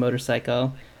Wesley's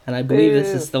motorcycle. And I believe this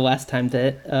is the last time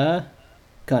that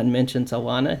Gunn mentions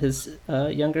Alana, his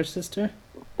younger sister.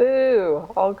 Boo!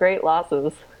 All great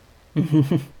losses.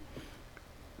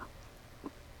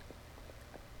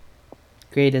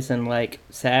 Great as in,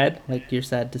 sad? Like, you're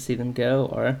sad to see them go?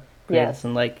 Or great Yes. as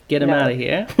in, get them out of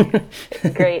here?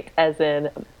 Great as in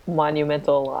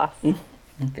monumental loss.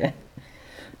 Okay.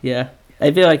 Yeah.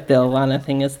 I feel like the Alana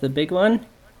thing is the big one,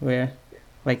 where,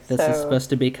 this is supposed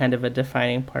to be kind of a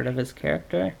defining part of his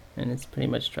character, and it's pretty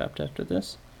much dropped after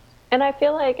this. And I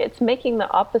feel like it's making the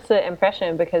opposite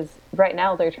impression because right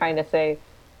now they're trying to say,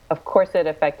 of course it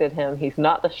affected him. He's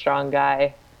not the strong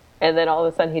guy. And then all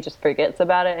of a sudden he just forgets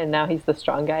about it, and now he's the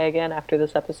strong guy again after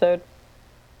this episode.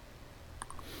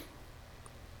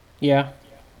 Yeah.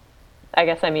 I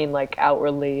guess I mean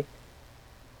outwardly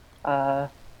placid.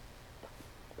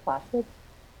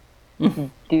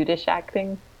 Dudish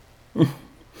acting.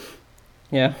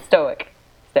 Yeah. Stoic.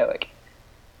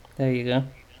 There you go.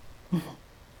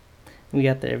 We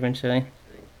got there eventually.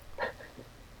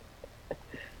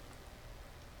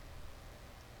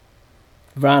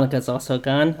 Veronica's also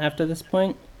gone after this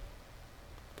point.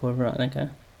 Poor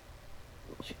Veronica.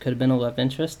 She could have been a love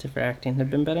interest if her acting had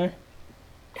been better.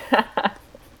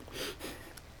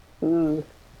 Ooh.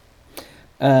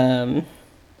 I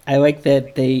like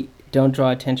that they don't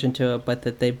draw attention to it, but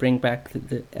that they bring back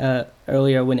the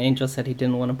earlier when Angel said he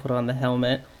didn't want to put on the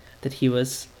helmet, that he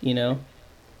was,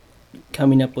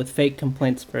 coming up with fake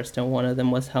complaints first, and one of them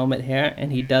was helmet hair,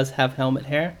 and he does have helmet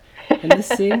hair in this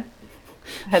scene.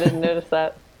 I didn't notice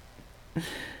that.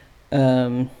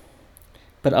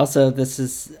 But also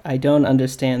I don't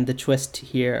understand the twist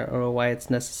here or why it's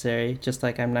necessary, just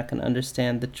like I'm not going to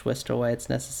understand the twist or why it's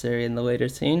necessary in the later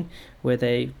scene where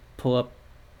they pull up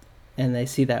and they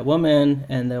see that woman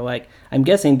and they're like, I'm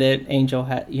guessing that Angel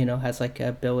has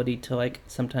ability to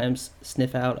sometimes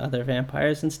sniff out other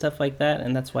vampires and stuff like that,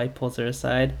 and that's why he pulls her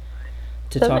aside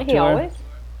to Doesn't talk he to her. always?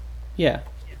 Yeah.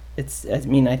 I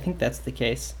think that's the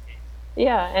case.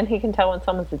 Yeah, and he can tell when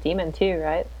someone's a demon too,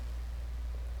 right?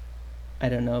 I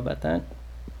don't know about that.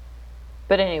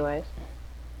 But anyways.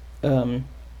 And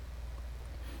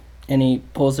he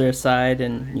pulls her aside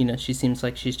and, she seems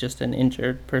like she's just an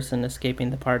injured person escaping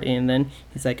the party. And then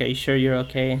he's like, are you sure you're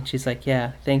okay? And she's like,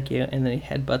 yeah, thank you. And then he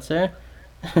headbutts her.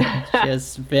 She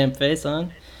has vamp face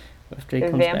on. After he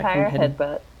comes Vampire back from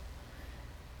headbutt.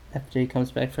 After he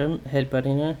comes back from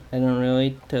headbutting her. I don't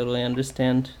really totally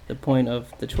understand the point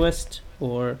of the twist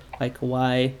or,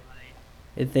 why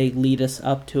they lead us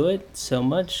up to it so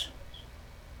much.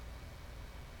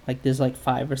 There's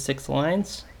 5 or 6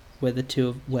 lines where the two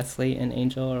of Wesley and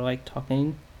Angel are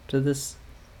talking to this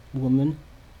woman.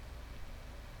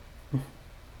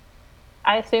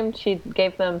 I assumed she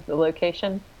gave them the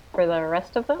location for the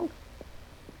rest of them.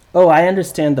 Oh, I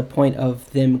understand the point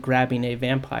of them grabbing a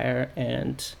vampire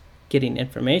and getting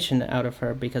information out of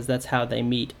her because that's how they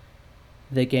meet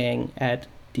the gang at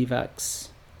Divak's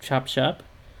chop shop.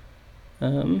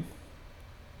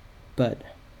 But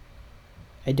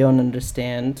I don't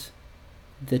understand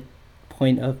the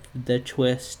point of the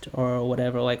twist or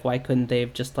whatever. Like, why couldn't they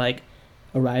have just like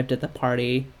arrived at the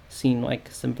party, seen like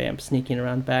some vamp sneaking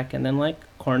around back, and then like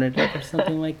cornered it or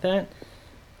something like that?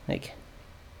 Like,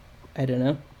 I don't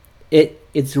know.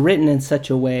 It's written in such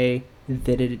a way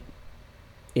that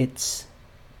it's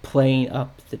playing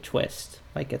up the twist.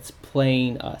 Like, it's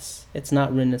playing us. It's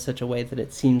not written in such a way that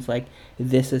it seems like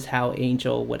this is how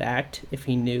Angel would act if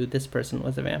he knew this person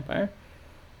was a vampire,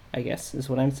 I guess is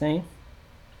what I'm saying.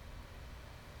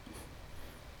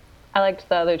 I liked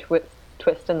the other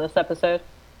twist in this episode.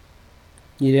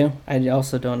 You do? I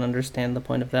also don't understand the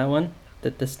point of that one,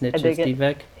 that the snitch is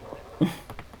Devek.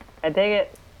 I dig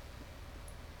it.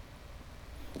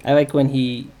 I like when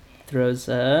he throws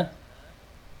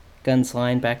Gun's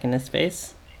line back in his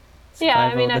face. Yeah,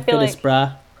 I mean, the I feel fittest, like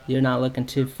brah. You're not looking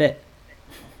too fit.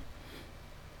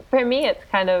 for me, it's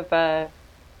kind of. I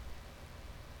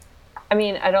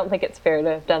mean, I don't think it's fair to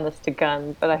have done this to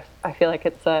Gunn, but I feel like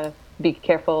it's be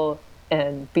careful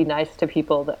and be nice to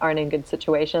people that aren't in good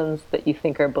situations that you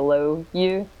think are below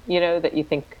you. You know, that you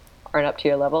think aren't up to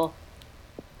your level.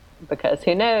 Because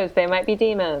who knows, they might be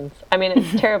demons. I mean,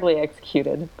 it's terribly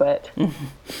executed, but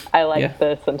I like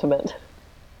the sentiment.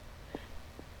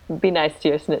 Be nice to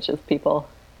your snitches, people.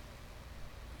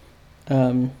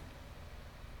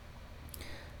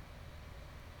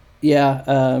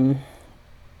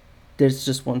 There's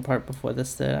just one part before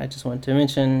this that I just wanted to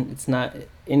mention. It's not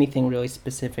anything really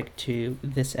specific to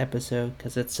this episode,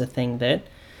 because it's a thing that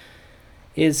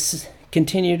is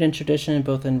continued in tradition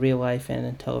both in real life and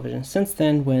in television since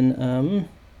then, when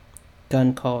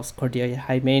Gunn calls Cordelia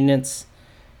high maintenance.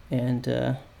 And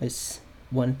I just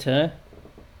want to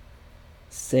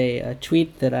say a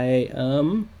tweet that I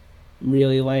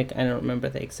really like. I don't remember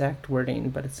the exact wording,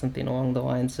 but it's something along the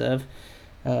lines of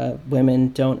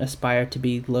women don't aspire to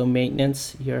be low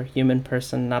maintenance. You're a human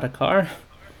person, not a car.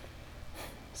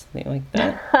 Something like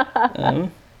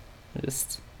that.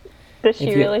 Does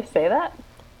she really say that?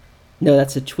 No,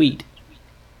 that's a tweet.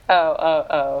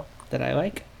 Oh. That I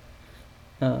like.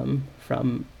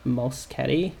 From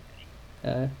Mulscatty,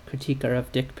 critiquer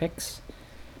of dick pics.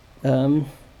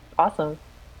 Awesome.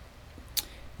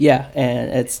 Yeah, and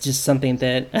it's just something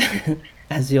that,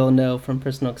 as you'll know from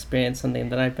personal experience, something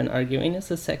that I've been arguing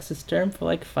is a sexist term for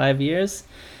like 5 years.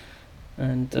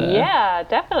 And yeah,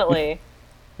 definitely.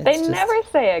 They never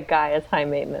say a guy is high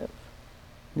maintenance.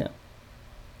 No.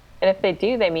 And if they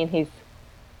do, they mean he's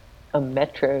a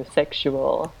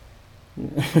metrosexual.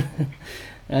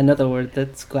 Another word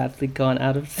that's gladly gone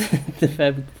out of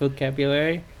the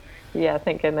vocabulary. Yeah,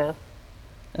 thank goodness.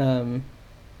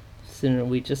 Sooner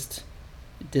we just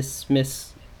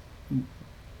dismiss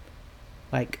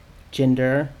like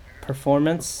gender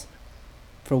performance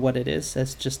for what it is,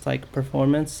 as just like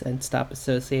performance, and stop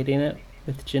associating it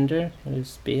with gender. It'll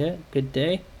just be a good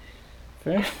day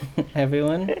for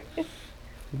everyone.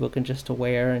 People can just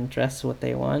wear and dress what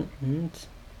they want, and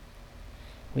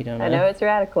we don't I know it's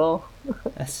radical.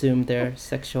 assume their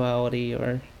sexuality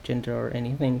or gender or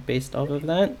anything based off of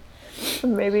that.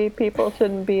 Maybe people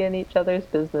shouldn't be in each other's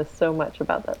business so much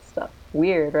about that stuff.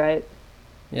 Weird, right?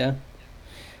 Yeah.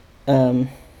 But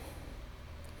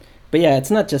yeah,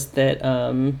 it's not just that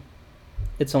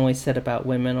it's only said about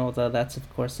women, although that's of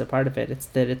course a part of it. It's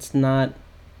that it's not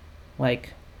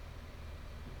like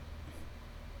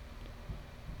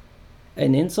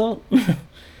an insult.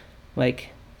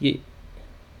 Like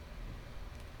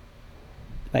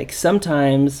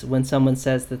sometimes when someone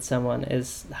says that someone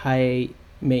is high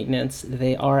maintenance,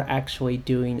 they are actually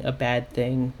doing a bad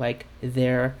thing. Like,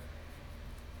 they're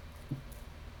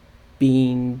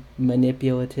being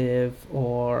manipulative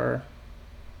or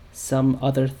some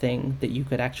other thing that you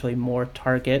could actually more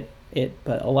target it.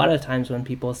 But a lot of times when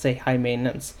people say high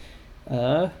maintenance,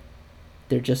 they're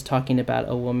just talking about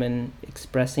a woman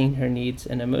expressing her needs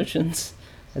and emotions,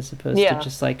 as opposed to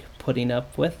just like putting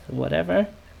up with whatever.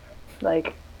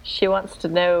 Like, she wants to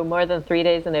know more than 3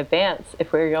 days in advance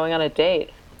if we're going on a date.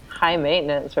 High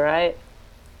maintenance, right?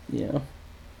 Yeah.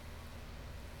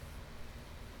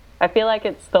 I feel like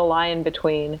it's the line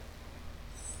between,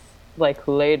 like,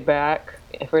 laid back,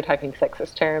 if we're talking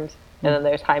sexist terms, and then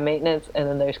there's high maintenance, and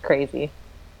then there's crazy.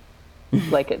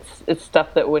 Like, it's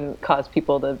stuff that wouldn't cause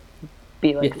people to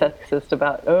be, like, sexist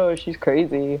about, oh, she's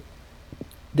crazy.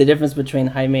 The difference between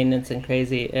high maintenance and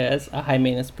crazy is a high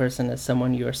maintenance person is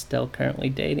someone you are still currently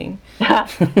dating.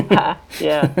 Yeah.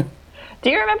 Do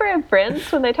you remember in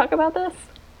Friends when they talk about this?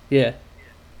 Yeah.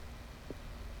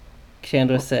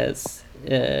 Chandler says,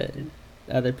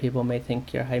 other people may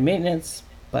think you're high maintenance,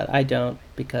 but I don't,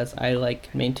 because I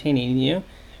like maintaining you,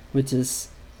 which is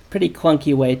a pretty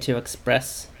clunky way to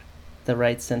express the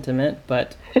right sentiment,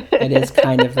 but it is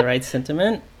kind of the right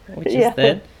sentiment, which Yeah. is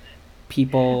that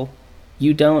people,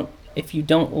 if you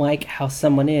don't like how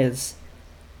someone is,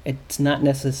 it's not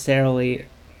necessarily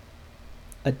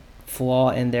a flaw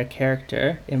in their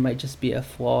character. It might just be a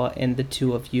flaw in the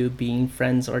two of you being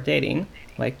friends or dating.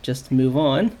 Like, just move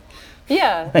on.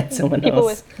 Yeah. Like someone People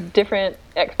else. with different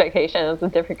expectations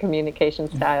and different communication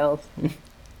styles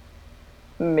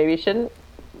maybe shouldn't.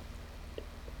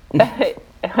 I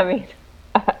mean,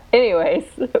 anyways,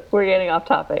 we're getting off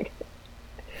topic.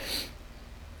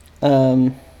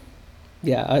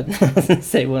 Yeah, I was gonna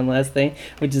say one last thing,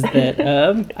 which is that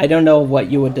I don't know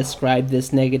what you would describe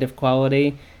this negative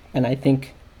quality, and I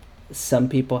think some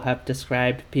people have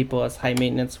described people as high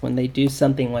maintenance when they do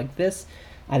something like this.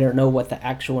 I don't know what the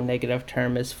actual negative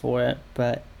term is for it,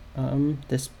 but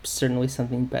there's certainly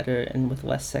something better and with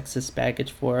less sexist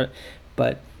baggage for it.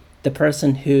 But the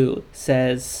person who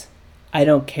says, I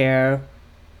don't care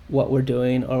what we're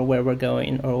doing or where we're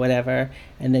going or whatever,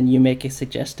 and then you make a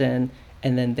suggestion,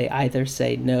 and then they either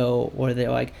say no or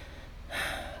they're like,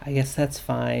 I guess that's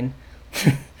fine.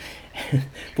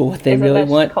 But what they Isn't really that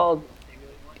just want called,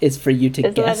 is for you to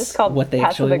isn't that guess just called what they passive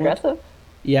actually want. aggressive?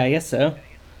 Yeah, I guess so.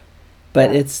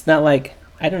 But Yeah. it's not like,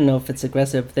 I don't know if it's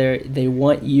aggressive. They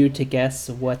want you to guess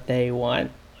what they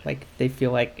want. Like, they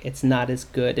feel like it's not as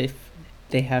good if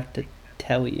they have to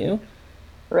tell you.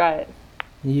 Right.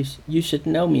 You should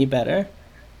know me better.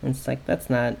 And it's like, that's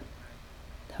not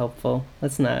helpful.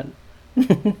 That's not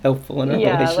helpful in a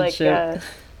Yeah, relationship.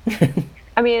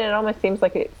 I mean, it almost seems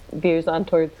like it veers on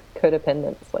towards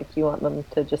codependence. Like you want them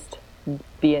to just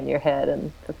be in your head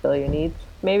and fulfill your needs.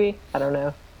 Maybe, I don't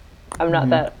know. I'm not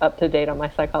that up to date on my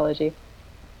psychology.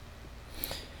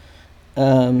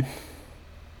 Then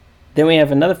we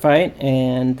have another fight,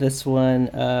 and this one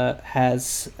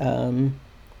has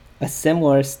a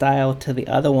similar style to the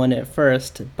other one at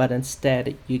first, but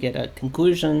instead you get a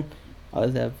conclusion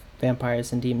of the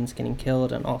vampires and demons getting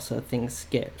killed, and also things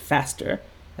get faster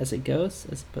as it goes,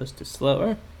 as opposed to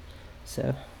slower.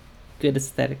 So, good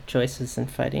aesthetic choices in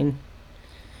fighting.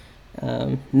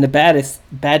 And the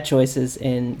bad choices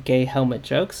in gay helmet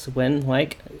jokes when,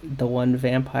 like, the one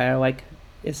vampire, like,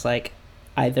 is, like,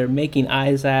 either making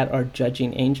eyes at or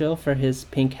judging Angel for his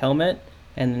pink helmet,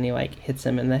 and then he, like, hits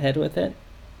him in the head with it.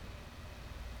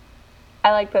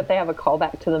 I like that they have a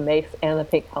callback to the mace and the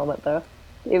pink helmet, though.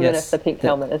 Even Yes, if the pink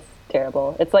helmet is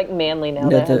terrible. It's like manly now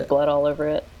No, that it has blood all over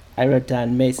it. I wrote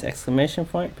down mace exclamation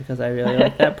point because I really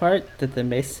like that part, that the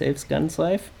mace saves Gunn's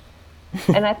life.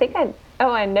 And I think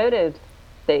I noted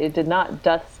they did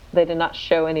not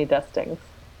show any dustings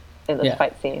in this Yeah.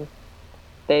 fight scene.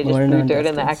 They just More threw dirt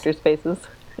in the non-dustings. actors' faces.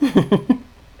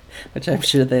 Which I'm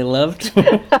sure they loved.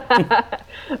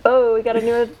 Oh, we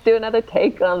gotta do another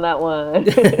take on that one.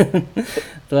 They're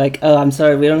like, oh, I'm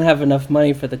sorry, we don't have enough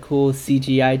money for the cool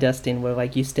CGI dusting where,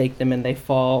 like, you stake them and they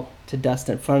fall to dust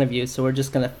in front of you, so we're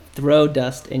just gonna throw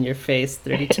dust in your face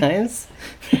 30 times.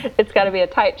 It's gotta be a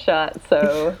tight shot,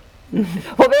 so...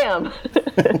 Well, bam!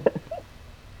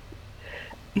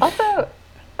 Also,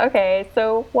 okay,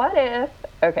 so what if...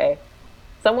 Okay,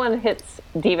 someone hits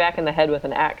D-Vac in the head with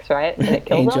an axe, right? And it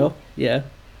kills Angel, him? yeah.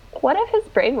 What if his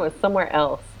brain was somewhere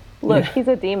else? Look, Yeah. he's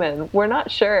a demon. We're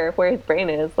not sure where his brain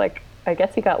is. Like, I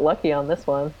guess he got lucky on this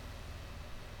one.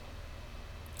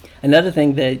 Another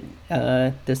thing that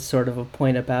there's sort of a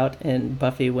point about in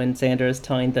Buffy when Xander is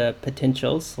telling the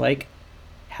potentials, like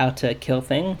how to kill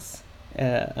things,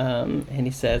 and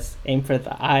he says, aim for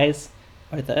the eyes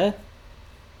or the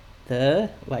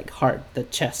like heart, the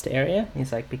chest area.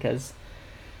 He's like, because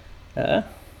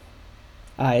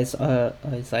eyes,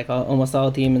 he's like, almost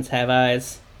all demons have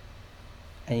eyes,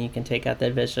 and you can take out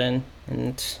their vision,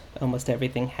 and almost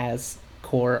everything has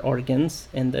core organs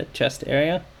in the chest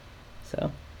area,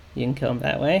 so you can kill him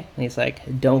that way. And he's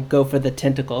like, don't go for the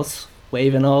tentacles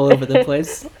waving all over the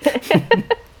place.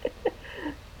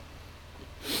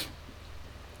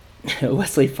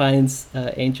 Wesley finds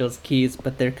Angel's keys,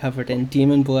 but they're covered in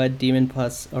demon blood, demon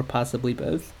pus, or possibly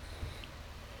both.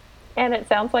 And it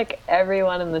sounds like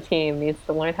everyone in the team needs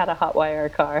to learn how to hotwire a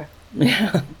car.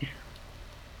 Yeah.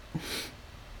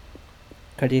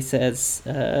 Cordelia says,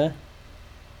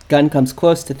 Gunn comes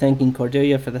close to thanking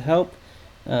Cordelia for the help,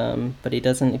 but he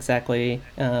doesn't exactly,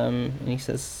 and he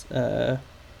says,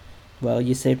 well,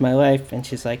 you saved my life. And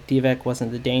she's like, D-Vac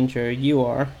wasn't the danger, you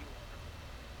are.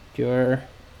 You're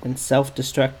in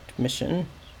self-destruct mission,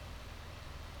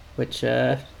 which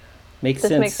makes This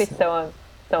sense. makes me so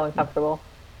uncomfortable.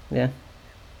 Yeah.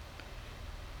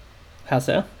 How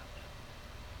so?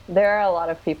 There are a lot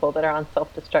of people that are on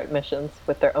self-destruct missions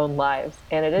with their own lives,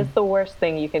 and it is the worst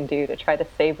thing you can do to try to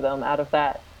save them out of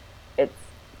that.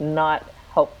 not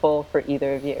helpful for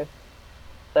either of you.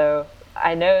 So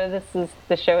I know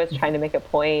the show is trying to make a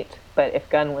point, but if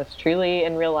Gunn was truly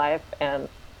in real life and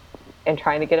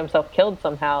trying to get himself killed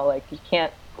somehow, like, you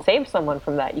can't save someone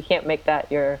from that. You can't make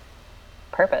that your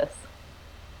purpose.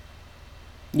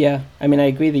 Yeah, I mean, I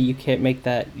agree that you can't make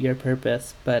that your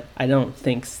purpose, but I don't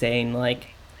think saying, like,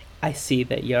 I see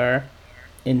that you're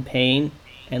in pain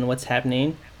and what's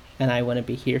happening, and I want to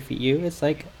be here for you is,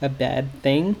 like, a bad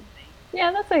thing.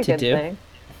 Yeah, that's a To good do. thing.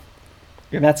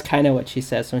 And that's kind of what she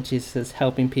says when she says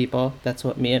helping people. That's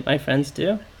what me and my friends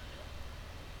do.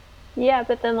 Yeah,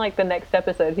 but then, like, the next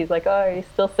episode, he's like, oh, are you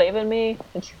still saving me?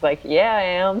 And she's like, yeah, I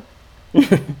am.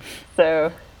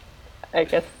 So, I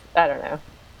guess, I don't know.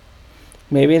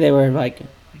 Maybe they were, like,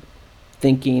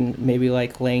 thinking, maybe,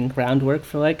 like, laying groundwork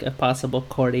for, like, a possible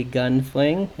Cordy Gunn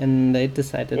fling, and they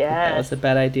decided that was Yes. a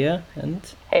bad idea, and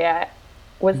Hey,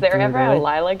 was there Threw it ever a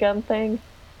away. Lila Gun thing?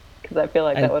 Because I feel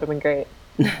like I- that would have been great.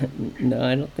 no,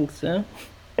 I don't think so.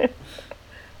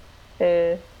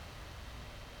 Eh.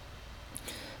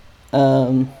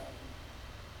 And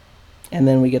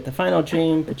then we get the final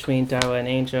dream between Darla and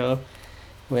Angel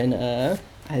when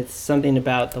it's something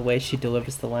about the way she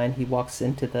delivers the line. He walks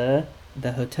into the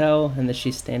hotel, and then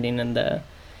she's standing in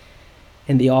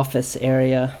the office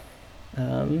area.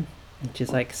 And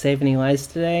she's like, save any lives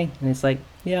today? And he's like,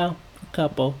 yeah, a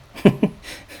couple.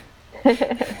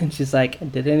 And she's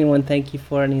like, did anyone thank you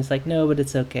for it? And he's like, no, but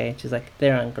it's okay. She's like,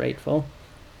 they're ungrateful.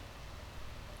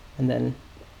 And then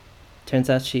turns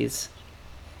out she's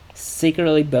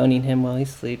secretly boning him while he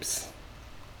sleeps.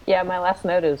 Yeah, my last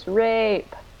note is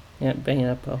rape. Yeah, bringing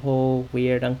up a whole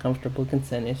weird, uncomfortable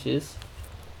consent issues.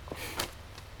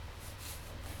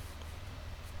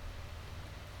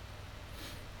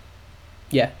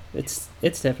 Yeah, it's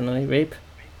definitely rape.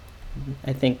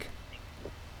 I think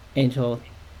Angel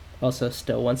also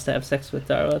still wants to have sex with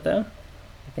Darla, though.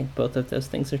 I think both of those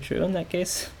things are true in that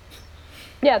case.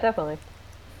 Yeah, definitely.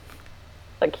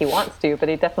 Like, he wants to, but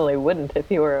he definitely wouldn't if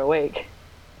he were awake.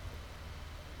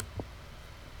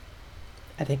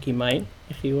 I think he might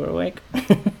if he were awake.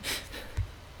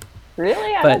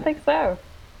 Really? I But- don't think so.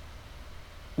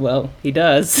 Well, he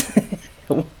does at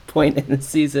one point in the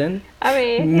season. I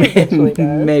mean, he eventually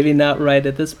does. Maybe not right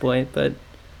at this point, but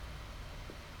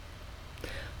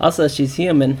also she's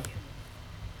human,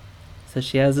 so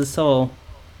she has a soul.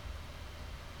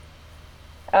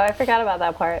 Oh, I forgot about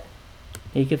that part.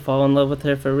 He could fall in love with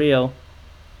her for real.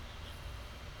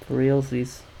 For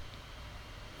realsies.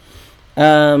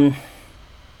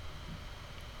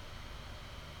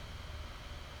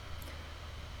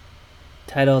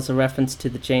 Title is a reference to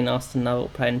the Jane Austen novel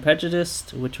Pride and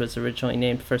Prejudice, which was originally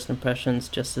named First Impressions.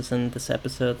 Just as in this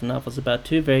episode, the novel is about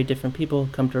two very different people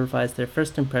who come to revise their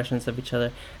first impressions of each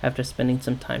other after spending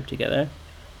some time together.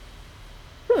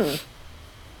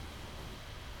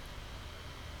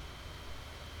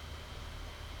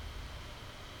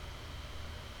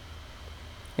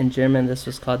 In German, this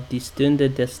was called Die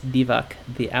Stunde des Divak,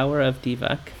 the Hour of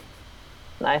Divak.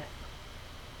 Nice.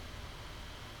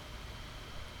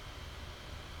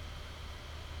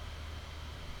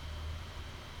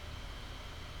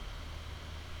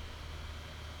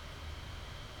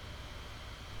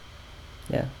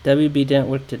 Yeah, WB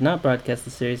Network did not broadcast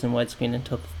the series in widescreen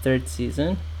until the third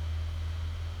season.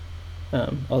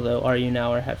 Although Are You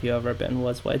Now or Have You Ever Been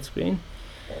was widescreen.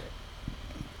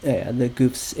 Yeah, the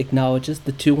Goofs acknowledges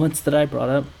the two ones that I brought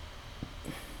up.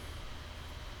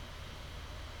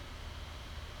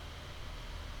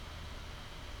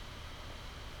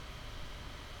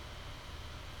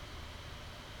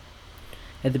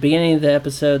 At the beginning of the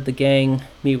episode, the gang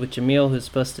meet with Jamil, who's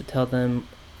supposed to tell them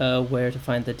where to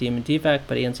find the demon Divak,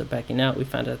 but he ends up backing out. We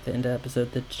found out at the end of the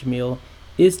episode that Jamil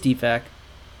is Divak,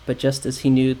 but just as he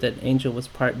knew that Angel was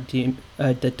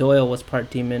that Doyle was part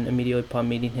demon immediately upon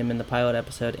meeting him in the pilot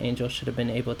episode, Angel should have been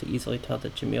able to easily tell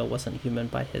that Jamil wasn't human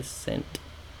by his scent.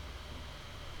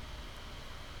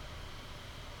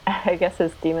 I guess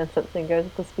his demon sensing goes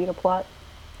at the speed of plot.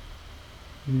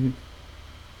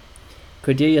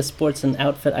 Cordelia sports an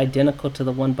outfit identical to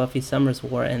the one Buffy Summers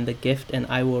wore in The Gift and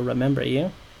I Will Remember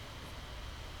You.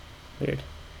 Weird.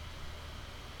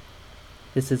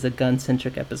 This is a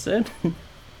gun-centric episode.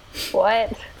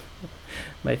 What?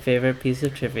 My favorite piece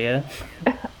of trivia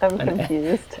I'm An-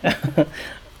 confused.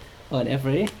 on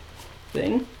every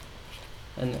thing.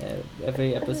 On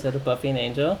every episode of Buffy and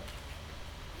Angel.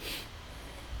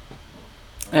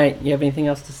 Alright, you have anything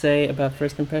else to say about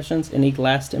first impressions? Any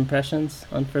last impressions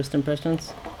on first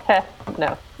impressions?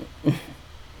 No.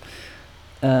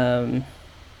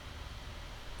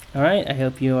 Alright, I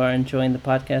hope you are enjoying the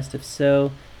podcast. If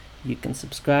so, You can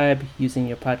subscribe using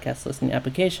your podcast listening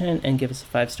application and give us a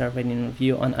 5-star rating and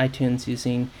review on iTunes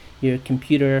using your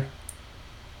computer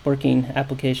working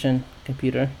application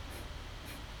computer.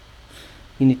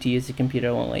 You need to use the computer,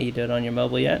 it won't let you do it on your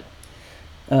mobile yet.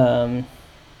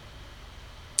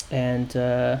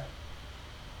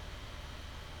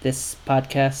 This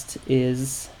podcast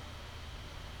is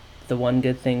the one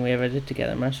good thing we ever did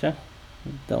together, Marcia.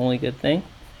 The only good thing.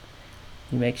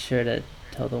 You make sure to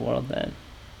tell the world that.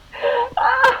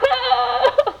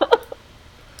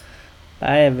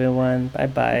 Bye, everyone.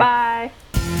 Bye-bye. Bye.